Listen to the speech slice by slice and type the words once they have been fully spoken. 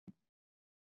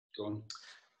Go on.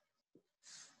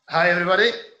 Hi everybody,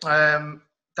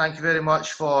 thank you very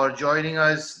much for joining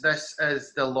us. This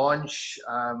is the launch,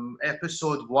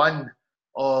 episode 1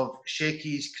 of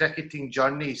Shakey's Cricketing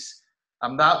Journeys.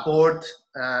 I'm that bored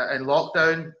in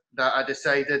lockdown that I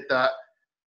decided that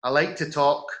I like to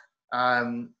talk,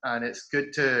 and it's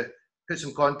good to put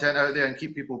some content out there and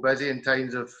keep people busy in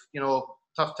times of,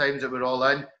 tough times that we're all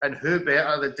in. And who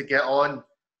better than to get on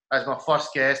as my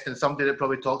first guest and somebody that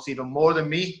probably talks even more than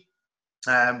me.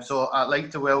 So I'd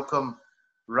like to welcome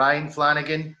Ryan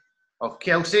Flanagan of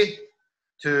Kelsey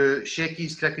to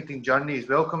Shakey's Cricketing Journeys.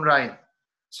 Welcome, Ryan.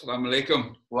 Assalamu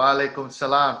alaikum. Wa alaikum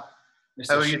salam.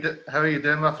 How are you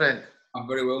doing, my friend? I'm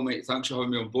very well, mate. Thanks for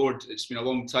having me on board. It's been a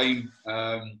long time.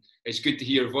 It's good to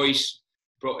hear your voice.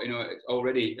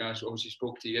 Already, I obviously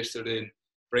spoke to you yesterday and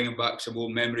bringing back some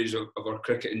old memories of our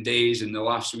cricketing days and the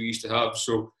laughs we used to have.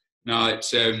 So now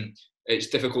it's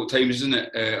difficult times, isn't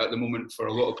it, at the moment for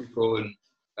a lot of people, and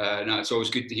it's always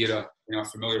good to hear a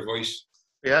familiar voice.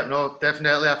 Yeah, no,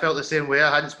 definitely. I felt the same way.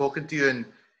 I hadn't spoken to you in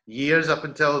years up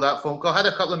until that phone call. I had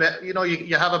a couple of,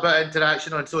 you have a bit of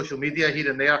interaction on social media here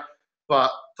and there,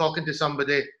 but talking to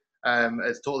somebody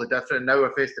is totally different. Now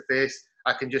we're face to face.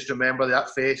 I can just remember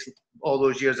that face all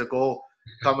those years ago,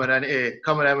 coming in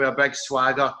with a big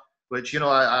swagger, which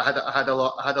I had a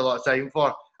lot of time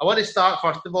for. I want to start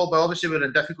first of all, but obviously we're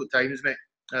in difficult times, mate.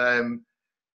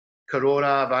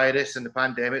 Coronavirus and the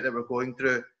pandemic that we're going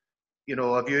through.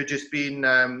 Have you just been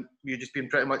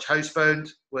pretty much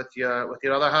housebound with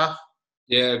your other half?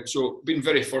 Yeah, so been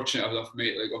very fortunate enough,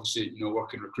 mate. Like obviously,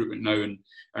 working recruitment now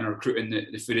and recruiting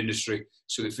the food industry.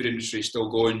 So the food industry is still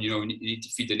going. You need to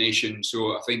feed the nation.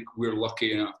 So I think we're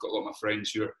lucky, and I've got a lot of my friends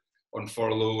who are on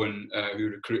furlough and who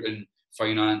are recruiting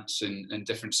finance and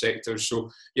different sectors. So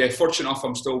yeah, fortunate enough,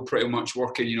 I'm still pretty much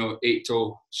working, 8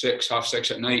 till 6, half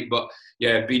 6 at night. But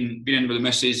yeah, been in with the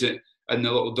missus and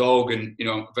the little dog, and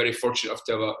I'm very fortunate enough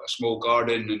to have a small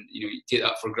garden, and you take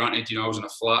that for granted. I was in a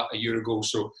flat a year ago,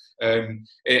 so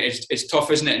it's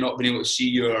tough, isn't it, not being able to see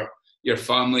your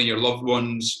family, your loved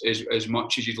ones as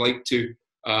much as you'd like to.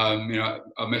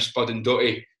 I miss Bud and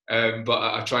Dotty.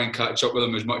 But I try and catch up with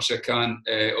them as much as I can,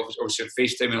 obviously on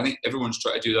FaceTime, and I think everyone's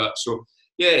trying to do that. So,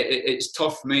 yeah, it's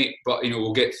tough, mate, but,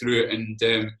 we'll get through it. And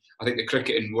I think the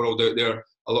cricketing world out there,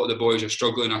 a lot of the boys are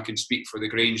struggling. I can speak for the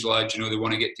Grange lads, they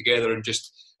want to get together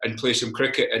and play some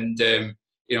cricket. And, a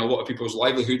lot of people's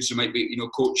livelihoods, they might be,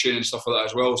 coaching and stuff like that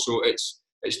as well. So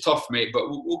it's tough, mate, but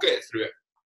we'll get through it.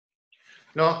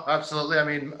 No, absolutely. I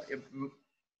mean,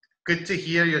 good to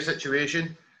hear your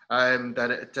situation. I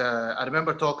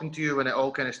remember talking to you when it all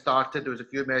kind of started. There was a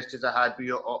few messages I had for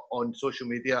you on social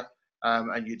media,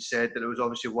 and you'd said that it was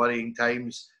obviously worrying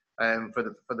times for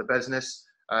the business,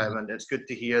 and it's good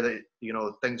to hear that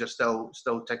things are still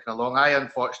ticking along. I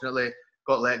unfortunately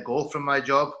got let go from my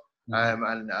job,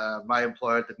 and my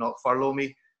employer did not furlough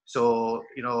me. So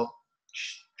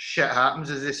shit happens,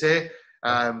 as they say.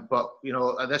 But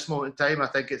at this moment in time, I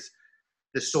think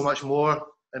there's so much more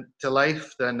to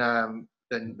life than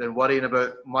worrying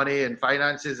about money and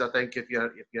finances. I think if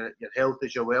your health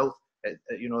is your wealth, it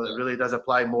really does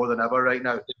apply more than ever right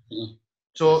now.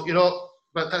 So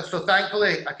so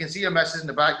thankfully I can see your missus in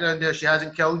the background there. She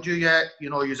hasn't killed you yet.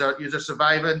 You're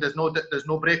surviving. There's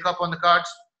no breakup on the cards.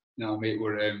 No, mate,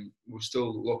 we're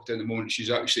still locked in at the moment.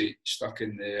 She's actually stuck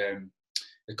in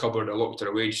the cupboard. I locked her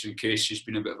away just in case. She's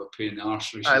been a bit of a pain in the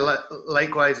arse.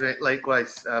 Likewise, mate.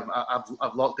 Likewise.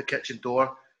 I've locked the kitchen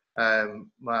door.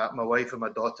 My wife and my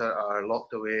daughter are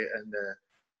locked away in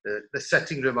the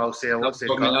sitting room. I'll say.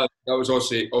 That was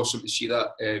also awesome to see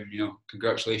that.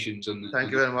 Congratulations on the.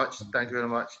 Thank you very much. Thank you very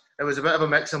much. It was a bit of a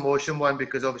mixed emotion one,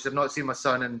 because obviously I've not seen my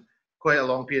son in quite a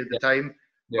long period of time.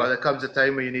 Yeah. But there comes a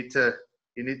time where you need to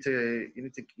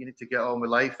get on with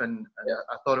life, and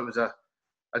I thought it was a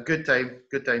good time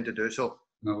to do so.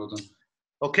 No, well done.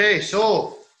 Okay,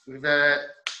 so we've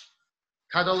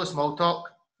had all the small talk.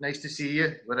 Nice to see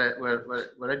you.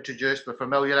 We're introduced. We're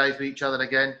familiarised with each other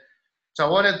again. So I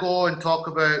want to go and talk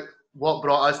about what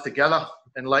brought us together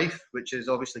in life, which is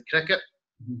obviously cricket.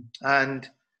 Mm-hmm. And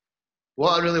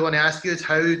what I really want to ask you is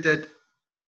how did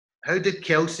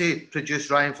Kelsey produce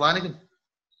Ryan Flanagan?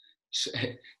 It's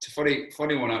a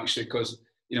funny one, actually, because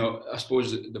I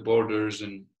suppose the Borders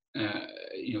and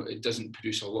it doesn't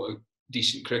produce a lot of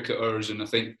decent cricketers, and I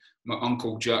think my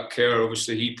uncle Jack Kerr,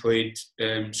 obviously he played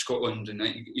Scotland, and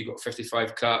he got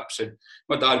 55 caps, and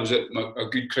my dad was a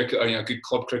good cricketer, a good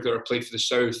club cricketer, played for the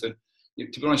South, and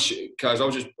to be honest, Kaz, I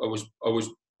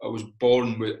was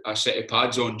born with a set of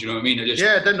pads on. Do you know what I mean? I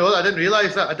didn't know that. I didn't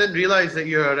realise that. I didn't realise that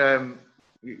your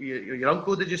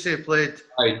uncle, did you say, played?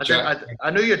 Jack.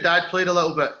 I knew your dad played a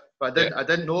little bit, But I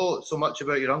didn't know so much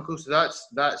about your uncle, so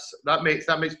that makes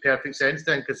perfect sense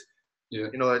then, because yeah.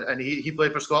 you know, and he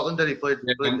played for Scotland, did he? Played.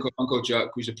 Uncle Jack,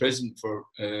 who's the president for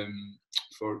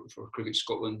Cricket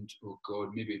Scotland. Oh God,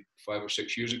 maybe 5 or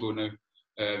 6 years ago now.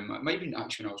 It might have been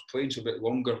actually when I was playing, so a bit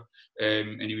longer.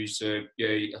 And he was, I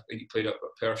think he played at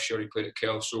Perthshire, he played at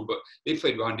Kelso, but they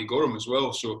played with Andy Gorham as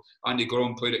well. So Andy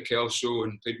Gorham played at Kelso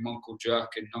and played with Uncle Jack,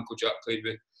 and Uncle Jack played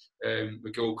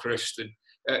with Gilchrist. And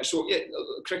so yeah,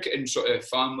 cricketing sort of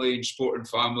family and sporting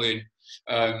family.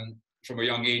 And from a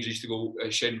young age, I used to go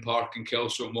Shin Park and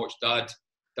Kelso and watch Dad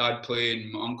play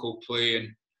and my uncle play,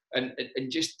 and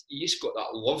just you just got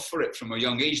that love for it from a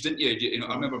young age, didn't you? You know,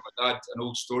 I remember my dad, an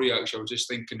old story actually. I was just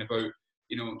thinking about,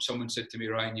 you know, someone said to me,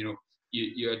 Ryan, you know,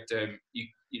 you had you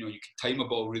could time a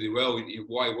ball really well.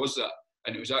 Why was that?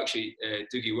 And it was actually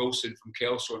Dougie Wilson from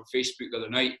Kelso on Facebook the other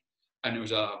night, and it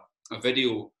was a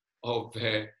video of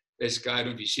this guy. I don't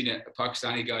know if you've seen it. A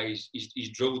Pakistani guy.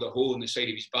 He's drilled a hole in the side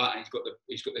of his bat, and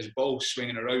he's got this ball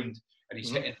swinging around, and he's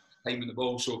hitting timing the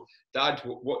ball. So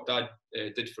what Dad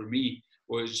did for me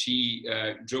was he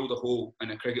drilled a hole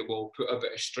in a cricket ball, put a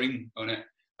bit of string on it,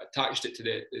 attached it to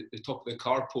the top of the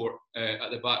carport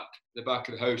at the back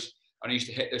of the house, and I used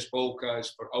to hit this ball,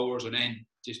 guys, for hours on end,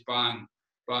 just bang,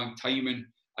 timing,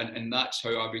 and that's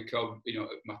how I become, you know,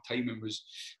 my timing was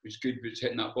good with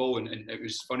hitting that ball, and it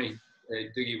was funny.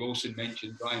 Dougie Wilson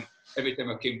mentioned, Brian, every time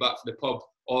I came back from the pub,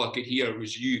 all I could hear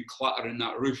was you clattering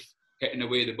that roof, hitting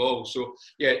away the ball. So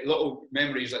yeah, little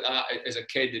memories like that as a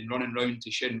kid, and running round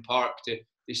to Shin Park to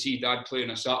see Dad play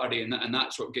on a Saturday, and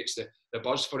that's what gets the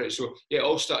buzz for it. So yeah, it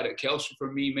all started at Kelso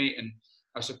for me, mate, and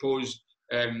I suppose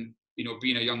you know,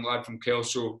 being a young lad from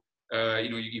Kelso, you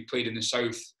know, you played in the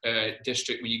South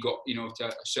District when you got, you know, to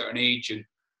a certain age, and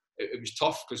it was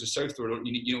tough because the South were,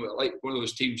 you know, like one of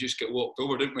those teams just get walked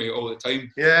over, didn't we, all the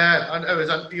time? Yeah, and it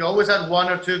was you always had one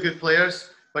or two good players,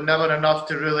 but never enough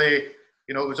to really,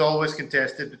 you know, it was always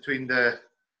contested between the,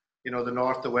 you know, the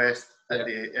North, the West, and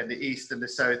the East and the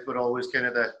South were always kind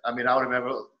of the. I mean, I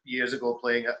remember years ago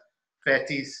playing at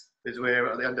Fetties, is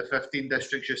where the under 15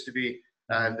 districts used to be,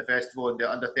 and the festival, and the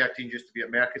under 13 used to be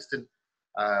at Merchiston.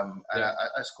 And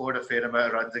I scored a fair amount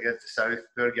of runs against the South.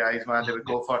 Poor guys, man, they would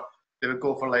go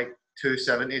for like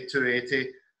 270,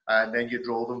 280, and then you'd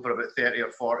roll them for about 30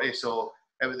 or 40. So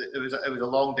it was a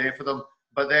long day for them.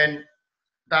 But then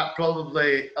that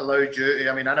probably allowed you to,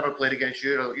 I mean, I never played against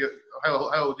you. How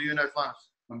old are you now, Clarence?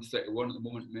 I'm 31 at the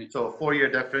moment, mate. So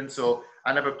 4-year difference. So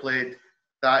I never played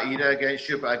that era against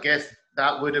you, but I guess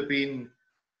that would have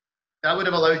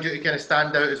allowed you to kind of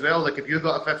stand out as well. Like if you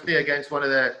got a 50 against one of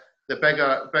the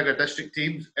bigger district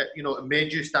teams, you know, it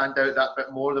made you stand out that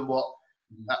bit more than what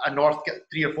a North,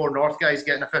 3 or 4 North guys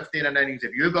getting a 50 in an innings.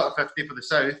 If you got a 50 for the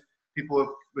South,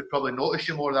 people would probably notice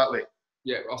you more that way.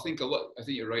 Yeah, I think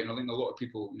you're right, and I think a lot of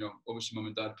people, you know, obviously Mum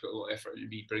and Dad put a lot of effort into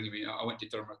me bringing me. I went to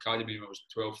Durham Academy when I was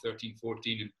 12, 13,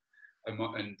 14, and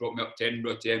brought me up to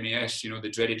Edinburgh to MES, you know, the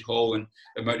dreaded hall, and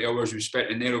the amount of hours we spent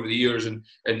in there over the years, and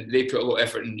they put a lot of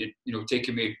effort in, you know,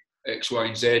 taking me X, Y,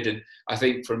 and Z. And I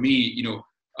think for me, you know,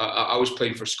 I was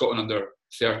playing for Scotland under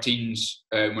 13s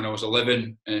when I was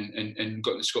 11, and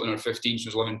got to Scotland under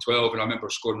 15s when I was 11, 12, and I remember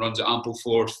scoring runs at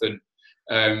Ampleforth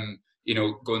and you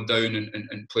know, going down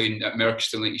and playing at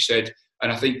Merchiston, like you said.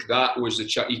 And I think that was the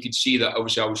chat. You could see that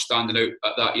obviously I was standing out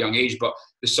at that young age, but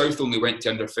the South only went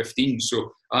to under 15,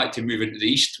 so I had to move into the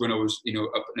East when I was, you know,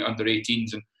 up under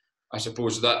 18s. And I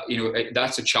suppose that, you know,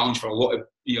 that's a challenge for a lot of,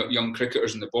 you know, young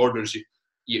cricketers in the Borders.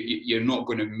 You're not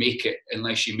going to make it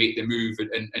unless you make the move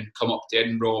and come up to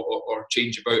Edinburgh or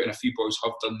change about. And a few boys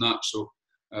have done that. So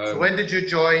when did you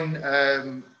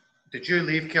join? Did you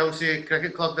leave Kelsey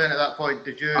Cricket Club then at that point?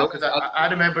 Did you? Because I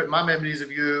remember my memories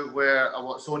of you were a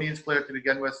Watsonians player to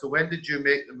begin with. So when did you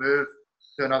make the move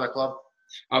to another club?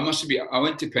 I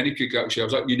went to Pennycook actually. I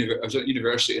was at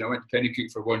university and I went to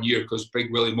Pennycook for 1 year because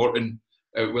Big Willie Morton.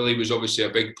 Willie was obviously a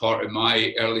big part of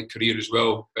my early career as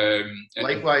well.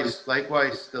 Likewise,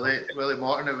 the late Willie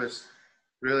Morton. It was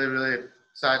really, really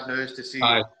sad news to see.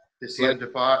 To see him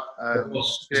depart.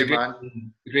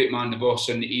 Great man, the boss,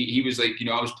 and he was like, you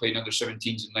know, I was playing under 17s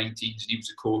and 19s, and he was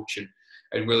the coach,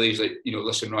 and Willie's like, you know,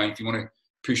 listen, Ryan, if you want to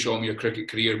push on your cricket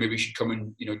career, maybe you should come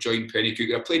and, you know, join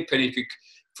Pennycook. I played Pennycook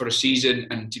for a season,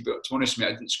 and to be honest with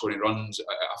me, I didn't score any runs.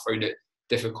 I found it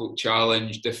difficult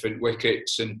challenge, different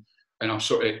wickets, and I was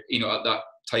sort of, you know, at that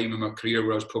time in my career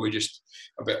where I was probably just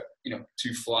a bit, you know,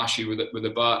 too flashy with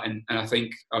the bat, and I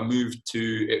think I moved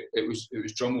to it was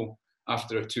Drummle.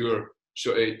 After a tour,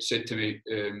 so he said to me,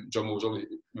 Drummle was always,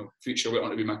 you know, future went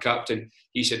on to be my captain.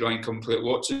 He said, Ryan, come play at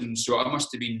Watson's. So I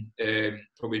must have been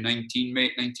probably 19,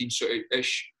 mate, 19 sort of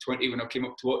ish, 20 when I came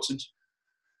up to Watson's.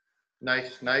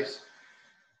 Nice.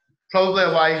 Probably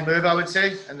a wise move, I would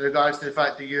say, in regards to the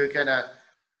fact that you kind of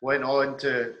went on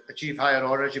to achieve higher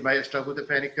honours. You might have struggled at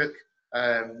Pennycook.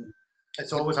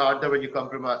 It's always harder when you come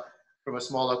from a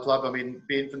smaller club. I mean,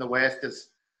 being from the West,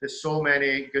 there's so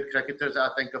many good cricketers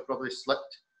that I think have probably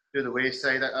slipped through the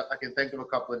wayside. I can think of a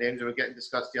couple of names that were getting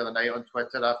discussed the other night on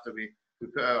Twitter after we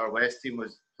put out our West team,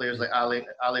 was players like Ali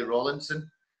Rollinson,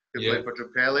 who played for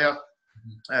Drupelia.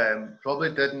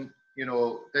 Probably didn't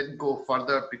go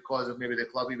further because of maybe the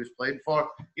club he was playing for.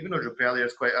 Even though Drupelia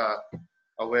is quite a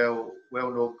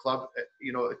well-known club,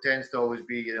 it tends to always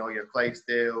be, your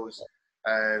Clydesdales,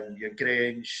 your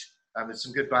Grange. There's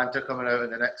some good banter coming out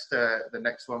in the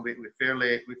next one. We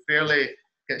fairly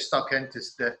get stuck into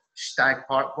the Stag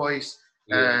Park boys.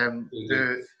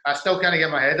 Who I still kind of get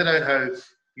my head around how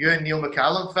you and Neil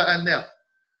McCallum fit in there.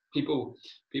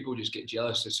 People just get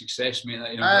jealous of success, mate.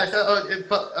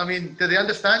 But I mean, do they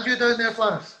understand you down there,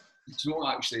 Flanners? It's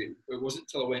not actually. It wasn't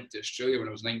until I went to Australia when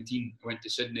I was 19. I went to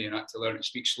Sydney and I had to learn to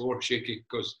speak slower, shaky,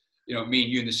 because me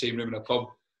and you in the same room in a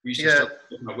pub. We used to start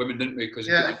talking about women, didn't we? Because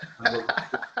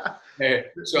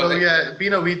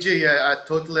being a Ouija, I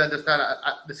totally understand.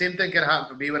 The same thing can happen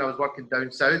for me when I was working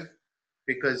down south,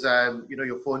 because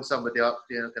you'll phone somebody up,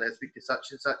 can I speak to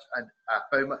such and such, and I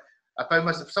found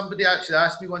myself. Somebody actually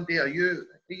asked me one day, "Are you?"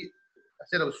 I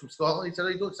said I was from Scotland. He said,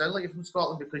 "You don't sound like you're from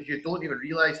Scotland because you don't even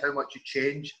realise how much you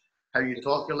change how you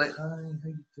talk. You're like, hi, how you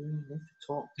doing? Nice to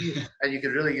talk to you," and you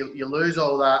can really you lose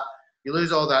all that. You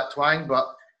lose all that twang,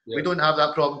 but we don't have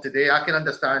that problem today. I can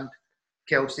understand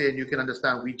Kelsey and you can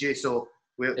understand Ouija, so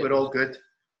we're all good.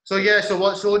 So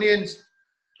Watsonians,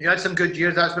 you had some good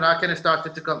years. That's when I kind of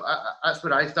started to come. That's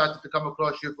when I started to come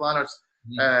across you, Flanners.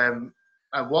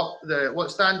 And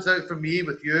what stands out for me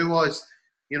with you was,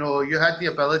 you had the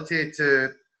ability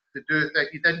to do things.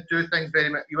 You didn't do things very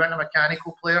much. You weren't a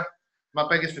mechanical player. My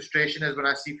biggest frustration is when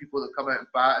I see people that come out and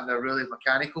bat and they're really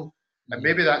mechanical. And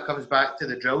maybe that comes back to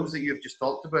the drills that you've just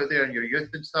talked about there in your youth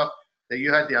and stuff, that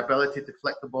you had the ability to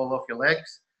flick the ball off your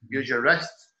legs, use your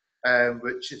wrists,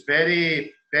 which is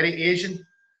very, very Asian.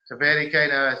 It's a very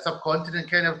kind of subcontinent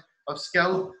kind of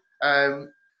skill. Do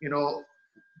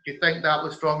you think that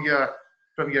was from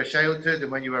your childhood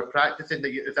and when you were practicing?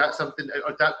 Is that something,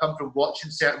 or did that come from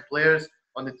watching certain players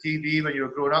on the TV when you were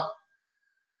growing up?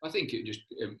 I think it just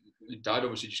Dad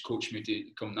obviously just coached me to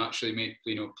come naturally, mate.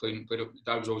 Playing.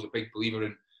 Dad was always a big believer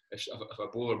in if a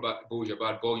bowler bowls you a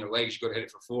bad ball in your legs, you got to hit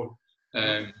it for four.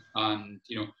 And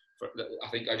I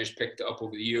think I just picked it up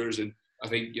over the years, and I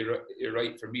think you're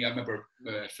right. For me, I remember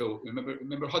Phil.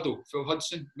 Remember Huddle, Phil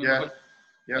Hudson. Yeah.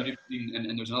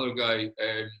 And there's another guy,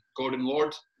 Gordon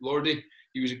Lordy.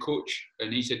 He was a coach,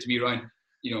 and he said to me, Ryan,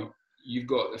 you've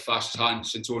got the fastest hand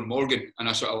since Owen Morgan, and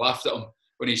I sort of laughed at him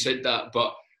when he said that.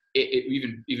 But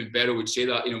even Beryl would say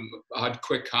that. I had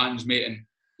quick hands, mate, and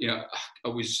I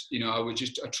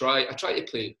try to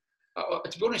play.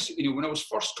 To be honest, when I was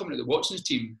first coming to the Watsons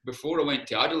team, before I went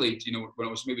to Adelaide, when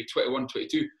I was maybe 21,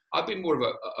 22, I'd been more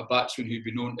of a batsman who'd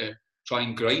been known to try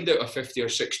and grind out a 50 or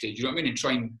 60. Do you know what I mean? And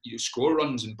try and score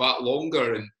runs and bat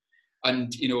longer.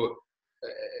 And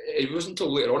it wasn't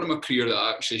until later on in my career that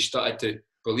I actually started to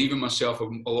believe in myself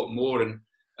a lot more and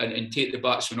take the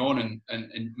batsman on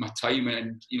and my time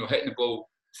and hitting the ball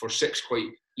for six quite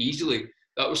easily.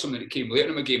 That was something that came later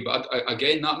in my game. But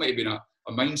again, that might have been a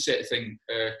mindset thing,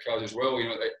 Carl, as well.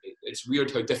 It's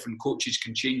weird how different coaches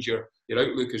can change your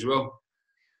outlook as well.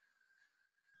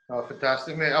 Oh,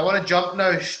 fantastic, mate. I want to jump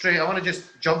now straight. I want to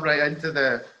just jump right into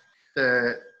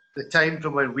the time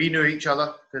from when we knew each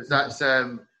other, because that's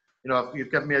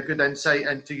you've given me a good insight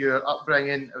into your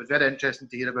upbringing. It was very interesting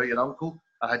to hear about your uncle.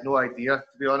 I had no idea,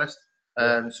 to be honest.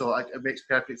 So it makes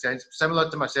perfect sense. Similar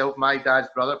to myself, my dad's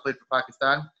brother played for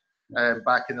Pakistan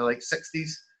back in the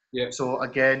 60s. Yeah. So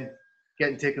again,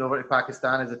 getting taken over to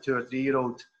Pakistan as a 2 or 3 year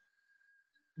old,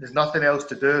 there's nothing else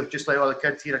to do. Just like all the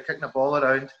kids here are kicking the ball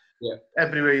around. Yeah.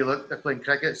 Everywhere you look, they're playing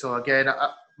cricket. So again,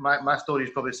 my story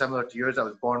is probably similar to yours. I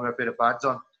was born with a pair of pads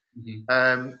on.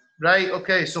 Mm-hmm. Right,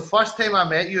 okay. So first time I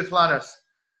met you, Flanners,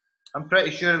 I'm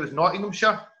pretty sure it was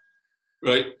Nottinghamshire.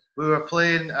 Right. We were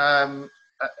playing.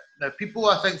 Now, people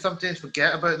I think sometimes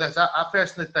forget about this. I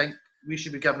personally think we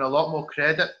should be given a lot more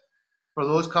credit for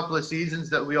those couple of seasons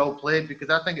that we all played, because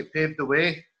I think it paved the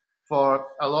way for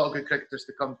a lot of good cricketers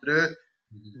to come through.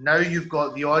 Mm-hmm. Now you've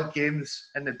got the odd games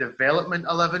in the development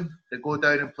 11 that go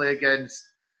down and play against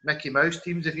Mickey Mouse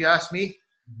teams, if you ask me.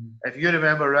 Mm-hmm. If you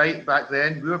remember right, back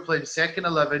then we were playing second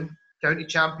 11 county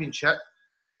championship,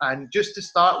 and just to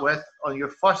start with, on your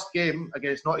first game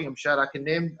against Nottinghamshire, I can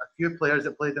name a few players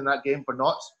that played in that game for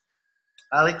Notts.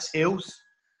 Alex Hales,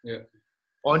 yeah,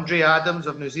 Andre Adams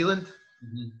of New Zealand,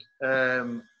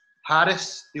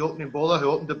 Harris, the opening bowler, who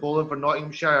opened the bowling for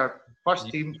Nottinghamshire, first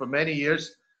team for many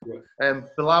years.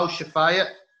 Bilal Shafayat,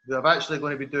 who I'm actually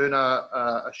going to be doing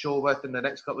a show with in the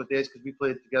next couple of days because we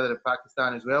played together in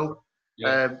Pakistan as well.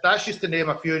 That's just to name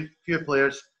a few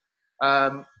players.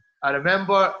 I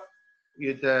remember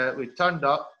we turned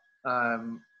up,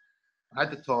 had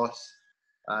the toss,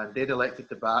 and they'd elected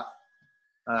to bat,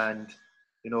 and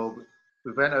we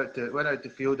went out to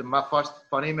field. And my first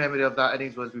funny memory of that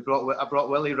innings was I brought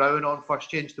Willie Rowan on first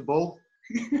change to bowl,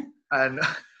 and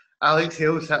Alex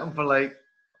Hales hit him for like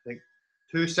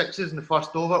 2 sixes in the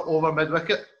first over mid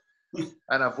wicket.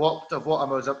 And I'd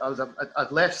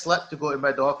left slip to go to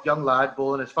mid off, young lad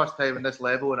bowling his first time in this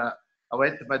level, and I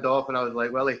went to mid off and I was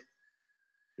like, Willie,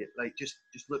 like just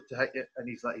look to hit you, and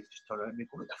he's just turned around and me,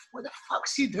 what the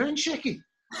fuck's he doing, Shaky?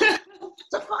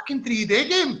 It's a fucking 3-day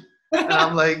game. And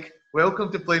I'm like,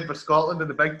 welcome to playing for Scotland in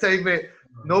the big time, mate.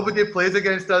 Nobody plays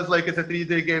against us like it's a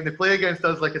 3-day game. They play against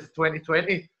us like it's a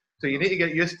 2020. So you need to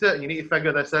get used to it, and you need to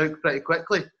figure this out pretty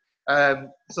quickly.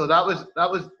 So that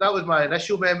was my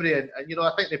initial memory, and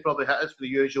I think they probably hit us for the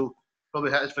usual,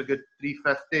 probably hit us for a good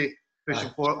 350,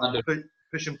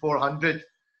 pushing 400,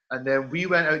 and then we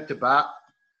went out to bat,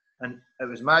 and it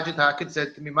was Majid Hackett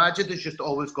said to me, Majid has just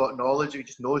always got knowledge, he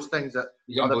just knows things that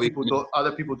other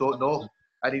people don't know,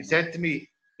 and he said to me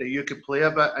that you could play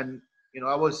a bit, and it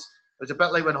was a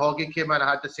bit like when Hoggy came in.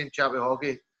 I had the same chat with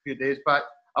Hoggy a few days back.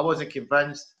 I wasn't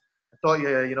convinced. I thought you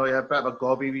had a bit of a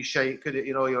gobby wee shite.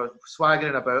 You're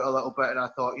swaggering about a little bit, and I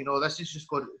thought, this is just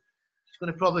going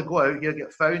to probably go out here,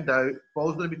 get found out.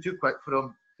 Ball's going to be too quick for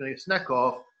him. Going to snick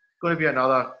off. Going to be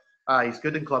another. He's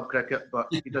good in club cricket, but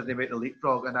he doesn't make the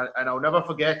leapfrog. And I'll never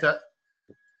forget it.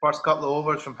 First couple of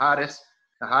overs from Harris.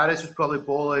 Now, Harris was probably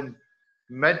bowling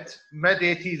mid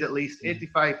 80s at least,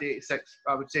 85 to 86.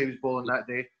 I would say he was bowling that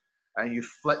day. And you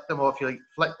flicked them off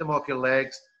your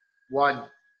legs. 1,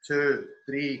 2,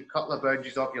 3, couple of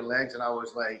boundaries off your legs, and I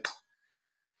was like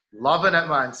loving it,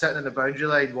 man, sitting in the boundary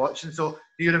line watching. So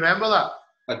do you remember that?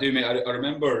 I do, mate. I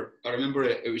remember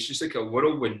it. It was just like a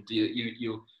whirlwind.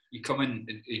 You come in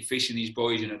and you're facing these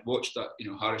boys, and I'd watched that,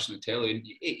 Harris on the telly, and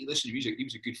he listened to music. He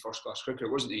was a good first class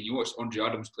cricketer, wasn't he? And you watched Andre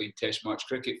Adams playing Test match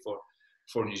cricket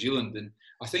for New Zealand, and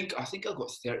I think I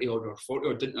got 30 odd or 40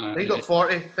 odd, didn't I? I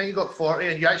think you got 40,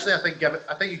 and you actually I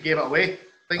think you gave it away.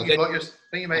 I think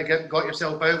you might have got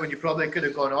yourself out when you probably could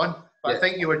have gone on. But yeah. I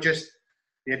think you were just,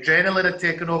 the adrenaline had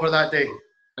taken over that day.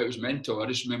 It was mental. I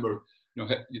just remember,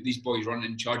 these boys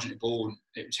running, charging the ball, and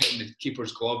it was hitting the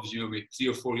keeper's gloves, with 3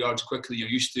 or 4 yards quickly. You're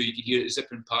used to, you could hear it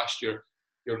zipping past your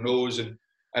nose. And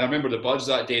I remember the buzz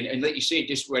that day. And like you say, it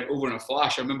just went over in a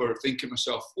flash. I remember thinking to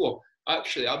myself, whoa,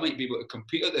 actually, I might be able to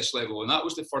compete at this level. And that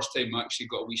was the first time I actually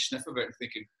got a wee sniff of it and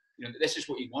thinking, this is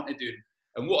what you want to do.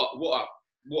 And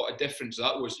what a difference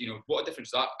that was, what a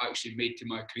difference that actually made to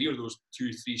my career, those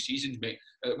 2-3 seasons, mate.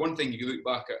 One thing, if you look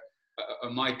back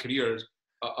at my career,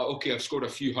 okay, I've scored a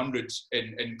few hundreds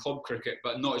in club cricket,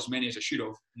 but not as many as I should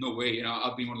have. No way.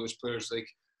 I've been one of those players like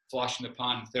flashing the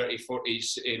pan, 30,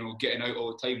 40s, getting out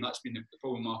all the time. That's been the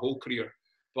problem my whole career.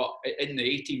 But in the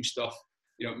A-team stuff,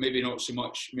 maybe not so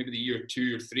much, maybe the year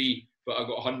 2 or 3, but I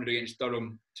got 100 against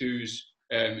Durham 2s.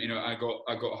 I got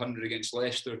 100 against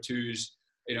Leicester 2s.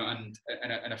 And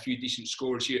a few decent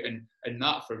scores here, and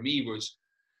that for me was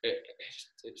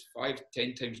it's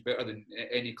 5-10 times better than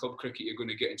any club cricket you're going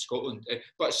to get in Scotland.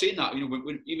 But saying that,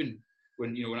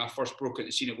 when I first broke out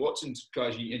the scene at Watson's,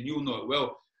 guys, and you'll know it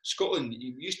well, Scotland,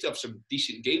 you used to have some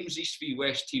decent games. These 3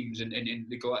 West teams in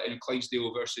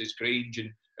Clydesdale versus Grange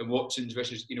and Watson's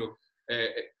versus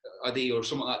Ade or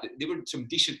something like that. They were some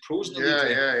decent pros in the league.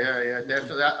 Yeah,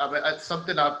 definitely. It's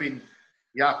something I've been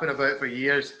yapping about for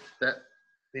years, that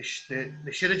they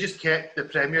should have just kept the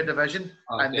Premier Division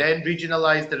then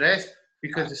regionalised the rest,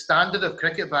 because the standard of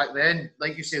cricket back then,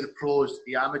 like you say, the pros,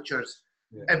 the amateurs,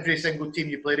 every single team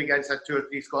you played against had 2 or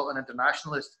 3 Scotland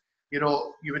internationalists. You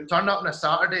would turn up on a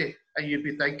Saturday and you'd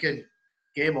be thinking,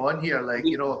 game on here,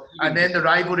 and then the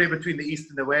rivalry between the East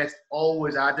and the West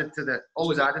always added to it.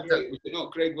 Was it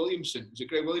not Greg Williamson? Was it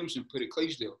Greg Williamson who played at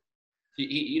Clydesdale?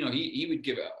 He would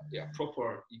give it a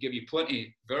proper, he give you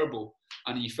plenty verbal,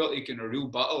 and you felt like in a real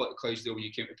battle at Clydesdale when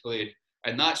you came to play.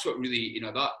 And that's what really,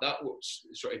 that what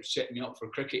sort of set me up for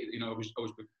cricket. I was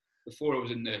before I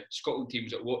was in the Scotland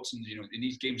teams at Watson's, in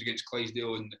these games against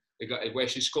Clydesdale and they got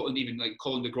West of Scotland, even like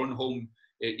Colin de Grunholm,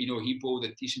 he bowled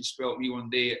a decent spell at me one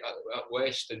day at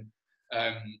West, and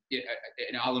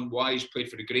Alan Wise played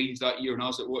for the Grange that year, and I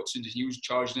was at Watson's and he was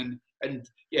charging in. And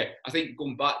I think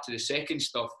going back to the second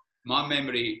stuff, my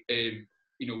memory,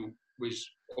 was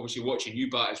obviously watching you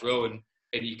bat as well, and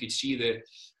and you could see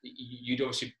you'd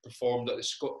obviously performed at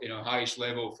the highest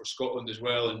level for Scotland as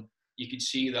well, and you could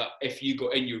see that if you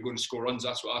got in, you were going to score runs.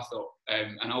 That's what I thought,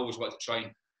 and I always wanted to try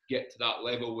and get to that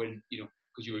level when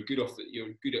because you were good you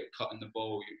were good at cutting the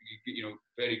ball,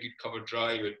 very good cover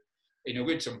drive, and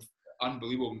we had some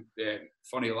unbelievable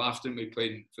funny laughs, didn't we,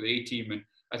 playing for the A team? And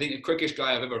I think the quickest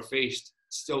guy I've ever faced,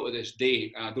 still to this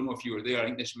day, and I don't know if you were there, I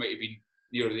think this might have been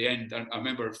near the end. I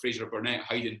remember Fraser Burnett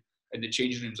hiding in the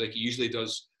changing rooms like he usually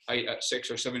does at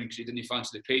 6 or 7 because he didn't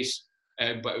fancy the pace.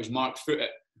 But it was Mark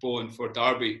Footett bowling for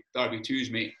Derby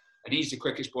 2's mate, and he's the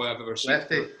quickest boy I've ever seen.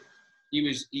 Lefty.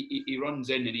 He runs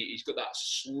in and he's got that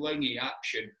slingy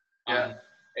action, and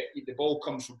the ball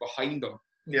comes from behind him.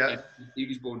 Yeah, he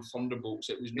was bowling thunderbolts.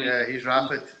 It was nice. Yeah, he's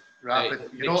rapid.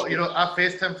 I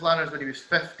faced him, Flanners, when he was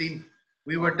 15.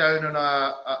 We were down on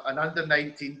an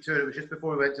under-19 tour. It was just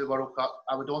before we went to the World Cup.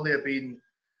 I would only have been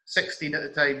 16 at the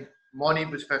time. Moni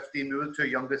was 15. We were the two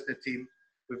youngest in the team.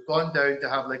 We've gone down to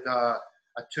have like a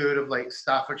tour of like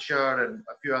Staffordshire and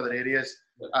a few other areas,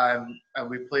 and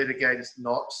we played against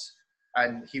Notts,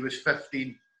 and he was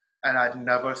 15, and I'd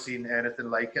never seen anything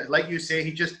like it. Like you say,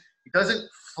 he doesn't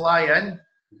fly in,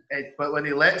 but when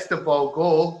he lets the ball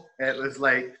go, it was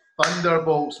like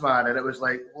thunderbolts, man, and it was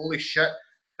like, holy shit,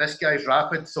 this guy's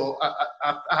rapid. So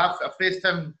I faced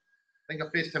him. I think I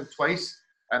faced him twice,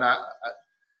 and I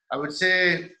would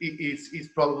say he's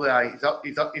probably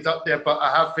he's up there. But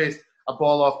I have faced a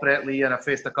ball off Brett Lee, and I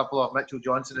faced a couple off Mitchell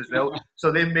Johnson as well.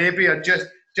 So they maybe are just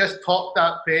topped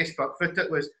that pace. But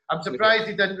Footett was. I'm surprised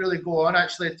he didn't really go on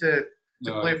actually to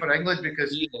play for England,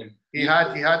 because he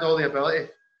had all the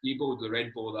ability. He bowled the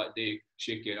red ball that day,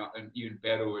 shaking up, and Ian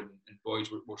Barrow and boys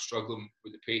were struggling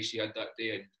with the pace he had that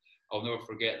day, and I'll never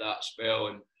forget that spell.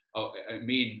 And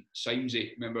me and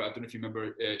Simesy, remember, I don't know if you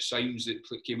remember Symes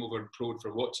that came over and proed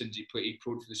for Watsons. He proed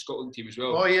for the Scotland team as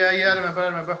well. Oh yeah, I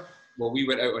remember. Well, we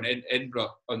went out on Edinburgh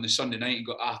on the Sunday night and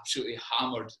got absolutely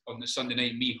hammered on the Sunday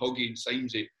night, me, Hoggy and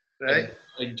Simesy. Right.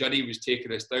 And Johnny was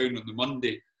taking us down on the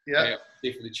Monday. Yeah.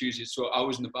 Day for the Tuesday. So I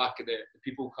was in the back of the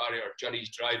people carrier,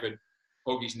 Johnny's driving,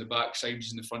 Hoggy's in the back,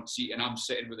 Simon's in the front seat, and I'm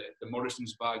sitting with the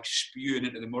Morrison's bag, spewing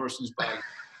into the Morrison's bag.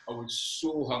 I was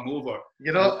so hungover.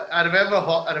 I remember.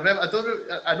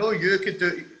 I know you could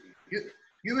do.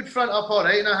 You would front up all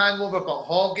right in a hangover, but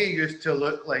Hoggy used to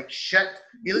look like shit.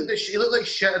 He looked like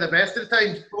shit at the best of the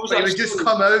times. But he would just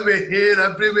come out with hair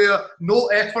everywhere, no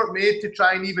effort made to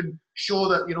try and even show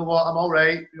that, you know what, I'm all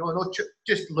right.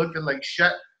 Just looking like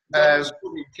shit. In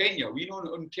Kenya, were you not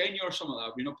on Kenya or something like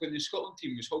that? Were you not playing the Scotland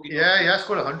team? Was Hoggy? Yeah, I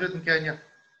scored 100 in Kenya.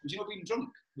 Was he not being drunk?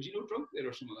 Was he not drunk there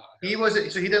or something like that? He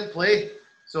wasn't, so he didn't play.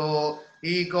 So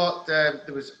he got, there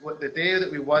was the day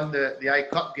that we won the I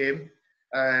Cup game,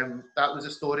 that was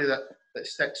a story that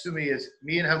sticks to me, is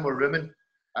me and him were rooming,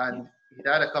 and he'd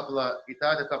had a couple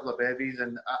of babies,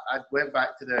 and I went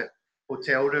back to the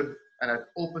hotel room, and I'd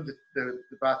opened the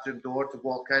bathroom door to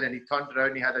walk in, and he turned around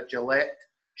and he had a Gillette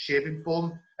shaving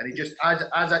foam, and he just, as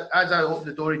I opened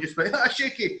the door, he just went,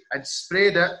 shaky, and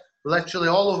sprayed it literally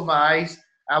all over my eyes.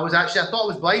 I thought I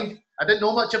was blind. I didn't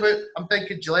know much about. I'm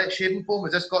thinking Gillette shaving foam.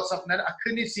 Has this got something in it? I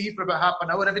couldn't see for about half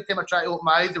an hour. Every time I tried to open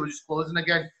my eyes, they were just closing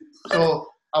again. So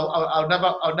I'll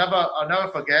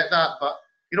never forget that.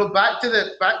 But back to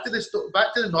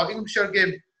the Nottinghamshire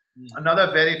game.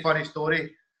 Another very funny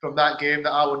story from that game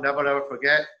that I will never ever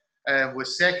forget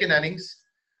was second innings.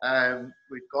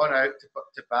 We'd gone out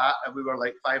to bat, and we were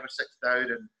like 5 or 6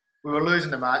 down, and we were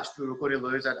losing the match. We were going to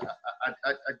lose. I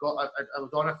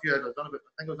was on a few. I think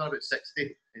I was on about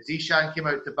 60. And Zishan came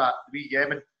out to bat, the wee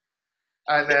Yemen,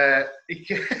 and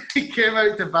he came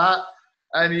out to bat,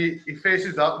 and he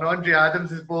faces up, and Andre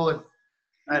Adams is bowling,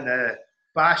 and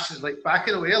Bash is like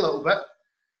backing away a little bit,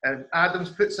 and Adams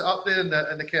puts it up there in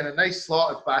the kind of nice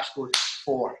slot, and Bash goes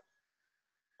 4.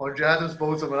 Andre Adams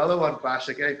bowls him another one. Bash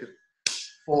again goes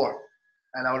 4,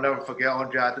 and I'll never forget.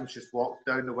 Andre Adams just walked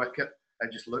down the wicket. I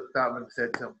just looked at him and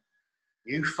said to him,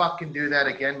 "You fucking do that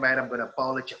again, mate, I'm going to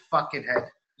bowl at your fucking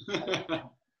head."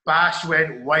 Bash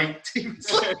went white. He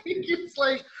was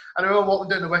like, I remember walking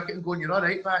down the wicket and going, "You're all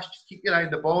right, Bash, just keep your eye on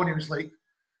the ball." And he was like,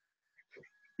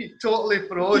 he totally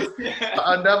froze. But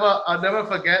I'll never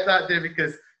forget that day,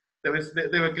 because there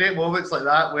were great moments like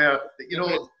that where,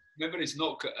 Remember his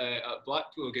knock at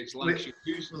Blackpool against Lancashire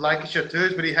Twos? Lancashire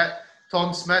Twos, but he hit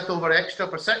Tom Smith over extra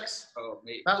for 6. Oh,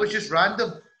 mate. That was just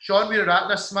random. Sean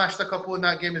Weir-Ratner smashed a couple in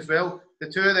that game as well. The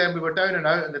two of them, we were down and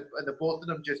out, and the both of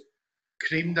them just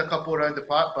creamed a couple around the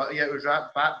park. But yeah, it was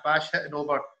Bash hitting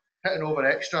over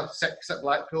extra 6 at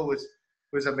Blackpool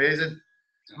was amazing.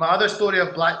 My other story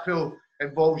of Blackpool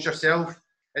involves yourself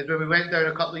is when we went down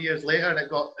a couple of years later, and it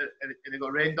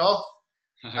got rained off,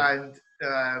 and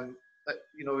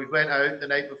you know, we went out the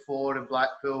night before in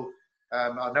Blackpool.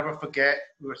 I'll never forget,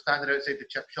 we were standing outside the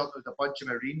chip shop. There was a bunch of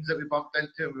Marines that we bumped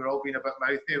into, and we were all being a bit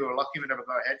mouthy. We were lucky we never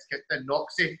got our heads kicked in.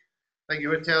 Noxie, I think you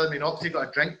were telling me Noxie got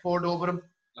a drink poured over him.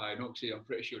 Noxie, I'm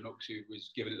pretty sure Noxie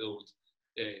was giving it the old...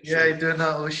 yeah, doing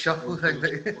that little shuffle thing.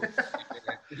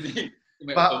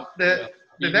 But the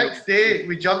next day,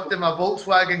 we jumped in my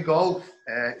Volkswagen Golf.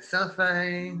 It's a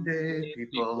fine day,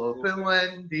 people open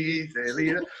Wendy's.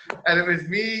 And it was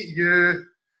me, you,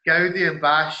 Gowdy and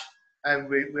Bash, and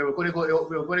we were going to go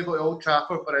to Old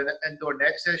Trafford for an indoor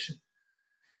next session.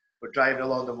 We're driving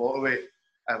along the motorway,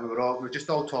 and we were just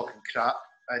all talking crap.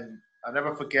 And I'll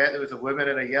never forget, there was a woman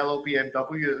in a yellow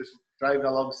BMW that was driving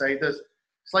alongside us.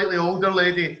 Slightly older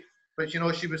lady, but you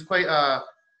know, she was quite a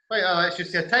let's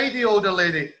just say a tidy older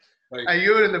lady. Right. And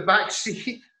you were in the back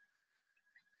seat.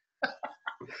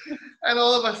 And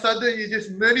all of a sudden you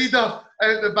just moonied her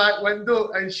out the back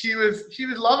window, and she was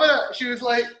loving it. She was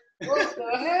like, what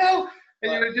the hell?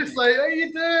 And you were just like, how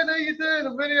you doing?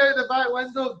 I'm mooning out the back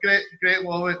window. Great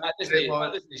moment. That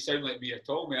doesn't sound like me at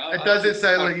all, mate. It doesn't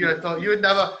sound like you at all. You would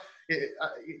never,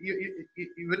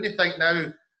 you wouldn't think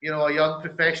now, you know, a young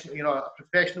professional, you know, a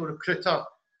professional recruiter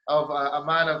of a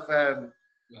man of a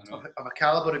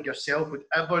calibre of yourself would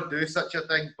ever do such a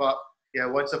thing. But yeah,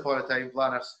 once upon a time,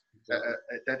 Vlanis,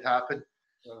 it did happen.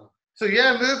 So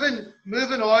yeah,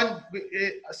 moving on.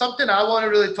 Something I want to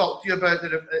really talk to you about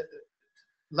that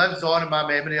lives on in my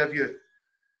memory of you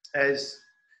is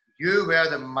you were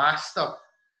the master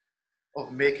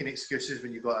of making excuses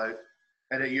when you got out,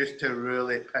 and it used to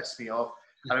really piss me off.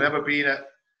 I remember being at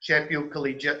Sheffield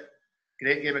Collegiate,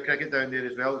 great game of cricket down there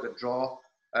as well. It was a draw.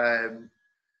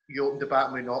 You opened the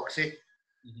batting with Noxie,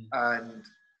 and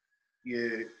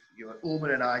you were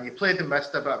Oman and I, and you played and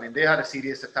missed it, but I mean, they had a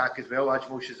serious attack as well.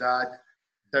 Ajmal Shazad,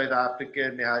 South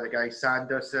African, they had a guy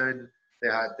Sanderson, they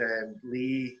had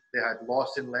Lee, they had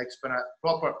Lawson, leg spinner,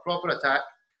 proper attack.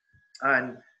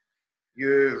 And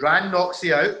you ran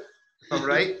Noxie out, if I'm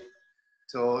right.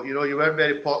 So, you know, you weren't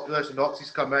very popular, so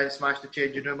Noxie's come in, smashed the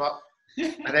changing room up.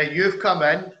 And then you've come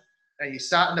in, and you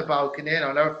sat in the balcony, and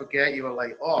I'll never forget, you were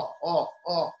like,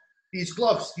 oh, these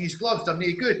gloves, they're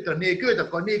no good,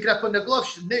 I've got no grip on the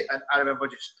gloves. And I remember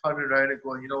just turning around and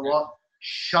going, you know what,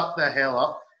 shut the hell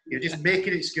up. You're just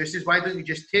making excuses. Why don't you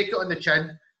just take it on the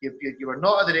chin? You were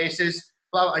not at the races.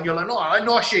 Blah, and you're like, no, I'm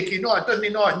not shaky, no, it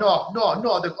doesn't, no. And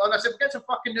I said, get some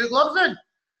fucking new gloves in.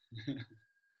 Do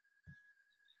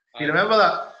you remember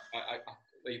that?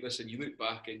 Like, listen, you look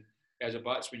back, and as a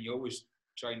batsman, you always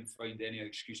try and find any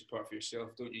excuse apart from yourself,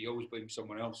 don't you? You always blame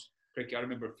someone else. Cricket, I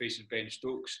remember facing Ben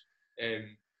Stokes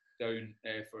down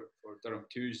for Durham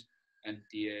Twos, and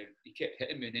he kept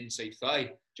hitting me in the inside thigh. Do you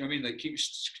know what I mean? Like, keep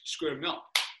squaring me up.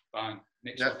 Bang.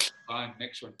 Next one. Bang.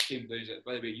 Next one. Came down. Said,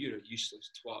 by the way, you're a useless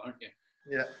twat, aren't you?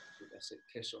 Yeah. I said,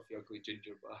 piss off, you ugly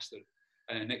ginger bastard.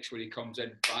 And the next one he comes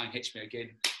in, bang, hits me again.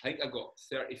 I think I got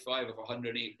 35 of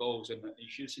 108 balls, and you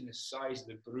should have seen the size of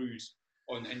the bruise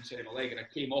on the inside of my leg. And I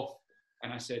came off,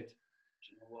 and I said, do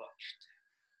you know what?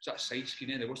 Was that a side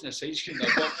screen in? There wasn't a side screen.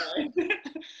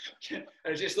 And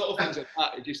it's just little things like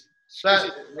that. It just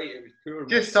it was poor.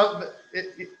 Just something.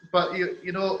 But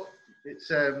you know, it's.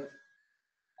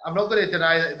 I'm not going to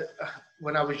deny that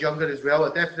when I was younger as well,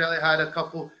 I definitely had a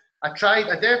couple. I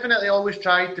definitely always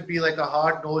tried to be like a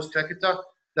hard-nosed cricketer.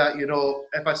 That, you know,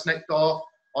 if I snicked off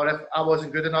or if I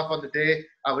wasn't good enough on the day,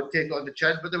 I would take it on the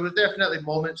chin. But there were definitely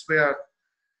moments where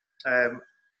I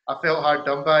felt hard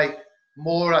done by.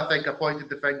 More, I think I pointed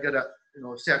the finger at, you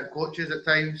know, certain coaches at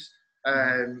times.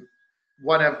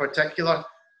 One in particular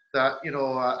that, you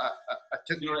know, I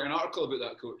took. You wrote an article about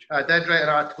that coach? I did write an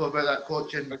article about that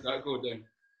coach, and how'd that go down?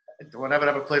 I never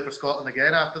ever played for Scotland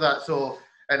again after that. So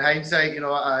in hindsight, you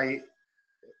know,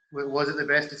 was it the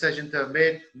best decision to have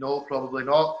made? No, probably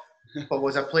not. But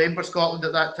was I playing for Scotland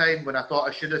at that time when I thought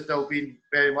I should have still been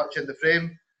very much in the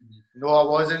frame? No, I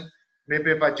wasn't. Maybe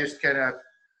if I just kind of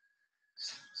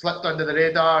slipped under the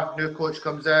radar, new coach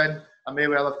comes in, I may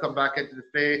well have come back into the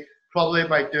fray. Probably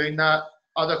by doing that,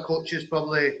 other coaches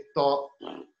probably thought,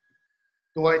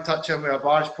 don't want to touch him with a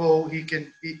barge pole.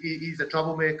 He's a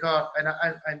troublemaker,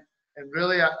 and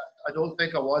really, I don't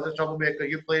think I was a troublemaker.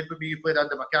 You played with me. You played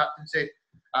under my captaincy.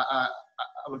 I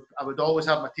would always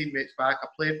have my teammates back. I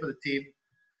played for the team.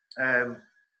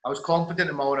 I was confident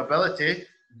in my own ability,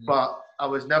 but I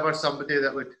was never somebody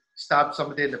that would stab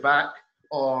somebody in the back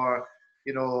or,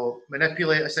 you know,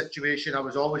 manipulate a situation. I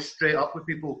was always straight up with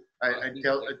people and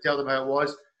tell them how it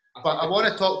was. But I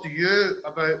want to talk to you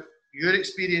about your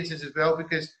experiences as well,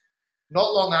 because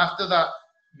not long after that,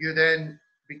 you then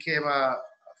became a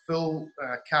full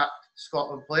capped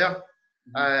Scotland player.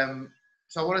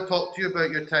 So I want to talk to you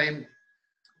about your time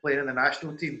playing in the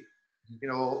national team. You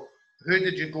know, who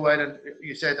did you go in? And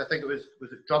you said, I think was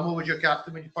it Drummle was your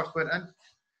captain when you first went in?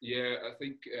 Yeah, I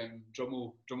think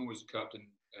Drummle was the captain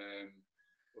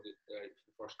for the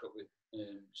first couple of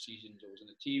seasons I was in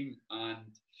the team,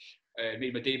 and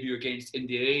made my debut against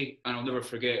India. And I'll never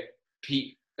forget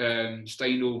Pete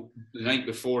Steindl the night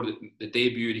before the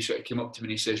debut. He sort of came up to me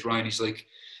and he says, "Ryan, he's like,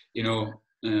 you know,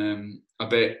 I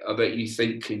bet you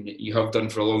think, and you have done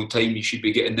for a long time, you should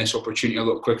be getting this opportunity a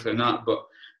lot quicker than that." But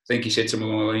I think he said something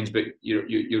along the lines, "But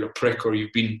you're a prick, or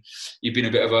you've been a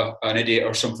bit of an idiot,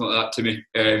 or something like that to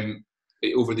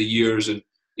me over the years, and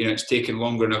it's taken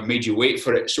longer, and I've made you wait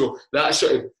for it." So that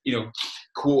sort of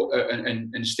quote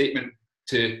and statement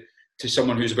to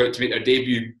someone who's about to make their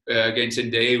debut against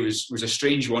India was a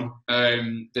strange one.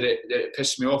 Did it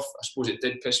piss me off? I suppose it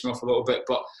did piss me off a little bit,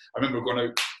 but I remember going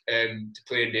out to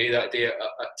play India that day at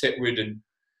Titwood,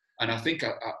 and I think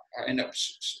I ended up,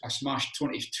 I smashed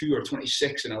 22 or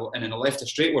 26 and then I left a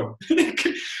straight one and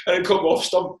it come off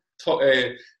stump,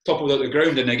 toppled out the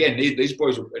ground. And again, these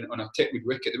boys were on a Titwood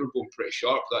wicket. They were going pretty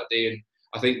sharp that day, and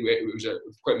I think it was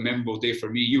quite a memorable day for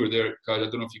me. You were there, because I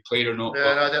don't know if you played or not.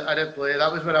 Yeah, no, I didn't play.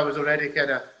 That was when I was already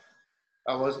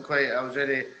I was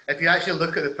ready. If you actually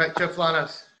look at the picture,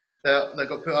 Flannis, that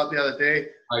got put up the other day,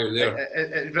 you're there.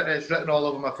 It's written all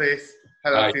over my face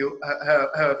how I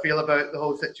feel about the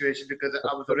whole situation, because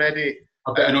I was already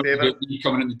a bit annoyed you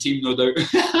coming in the team, no doubt.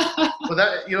 Well,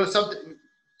 that something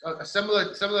a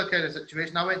similar kind of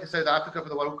situation. I went to South Africa for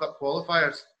the World Cup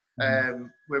qualifiers,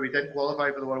 where we didn't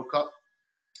qualify for the World Cup.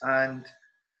 And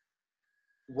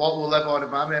what will live on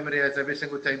in my memory is every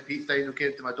single time Pete Steindl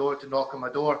came to my door to knock on my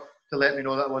door to let me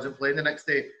know that I wasn't playing the next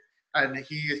day. And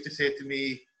he used to say to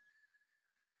me,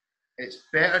 "It's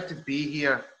better to be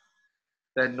here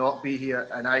than not be here."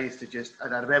 And I used to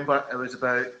and I remember it was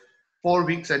about 4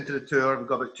 weeks into the tour. We've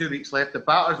got about 2 weeks left. The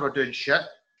batters were doing shit.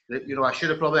 I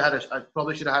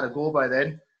probably should have had a goal by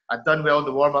then. I'd done well in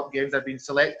the warm-up games. I'd been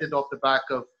selected off the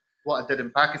back of what I did in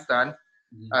Pakistan.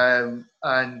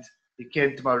 And he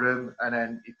came to my room and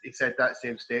then he said that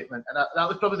same statement. And that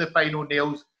was probably the final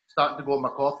nails starting to go in my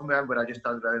coffin, man, when I just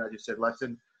turned around and I just said,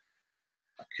 "Listen,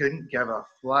 I couldn't give a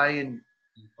flying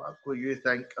fuck what you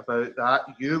think about that.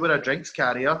 You were a drinks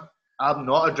carrier. I'm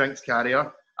not a drinks carrier.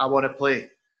 I want to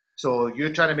play. So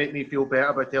you're trying to make me feel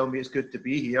better by telling me it's good to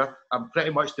be here. I'm pretty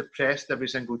much depressed every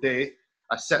single day.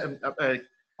 I sit in the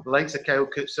likes of Kyle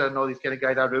Coetzer and all these kind of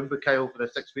guys. I roomed with Kyle for the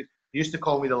 6 weeks. He used to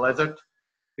call me the lizard,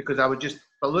 because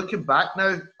but looking back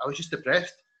now, I was just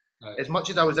depressed. Right. As much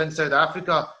as I was in South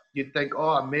Africa, you'd think,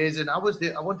 oh, amazing. I was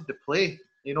there. I wanted to play.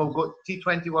 Got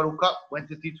T20 World Cup, went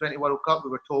to T20 World Cup. We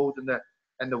were told in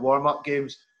the warm-up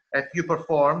games, if you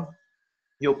perform,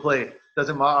 you'll play.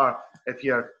 Doesn't matter if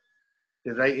you're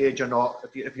the right age or not,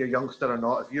 if you're a youngster or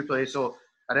not, if you play. So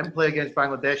I didn't play against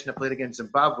Bangladesh, and I played against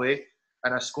Zimbabwe,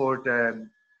 and I scored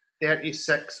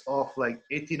 36 off like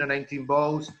 18 or 19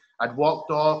 balls. I'd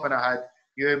walked off and I had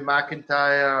Ewan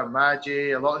McIntyre,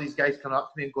 Maji, a lot of these guys coming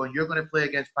up to me and going, "You're going to play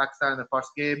against Pakistan in the first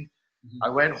game." I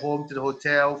went home to the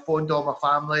hotel, phoned all my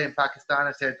family in Pakistan.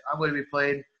 I said, "I'm going to be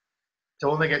playing," to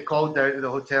only get called down to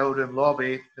the hotel room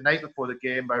lobby the night before the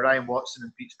game by Ryan Watson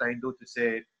and Pete Steindl to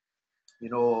say,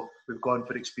 "We've gone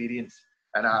for experience."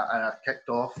 And I kicked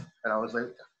off and I was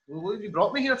like, "Well, what have you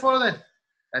brought me here for then?"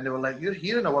 And they were like, "You're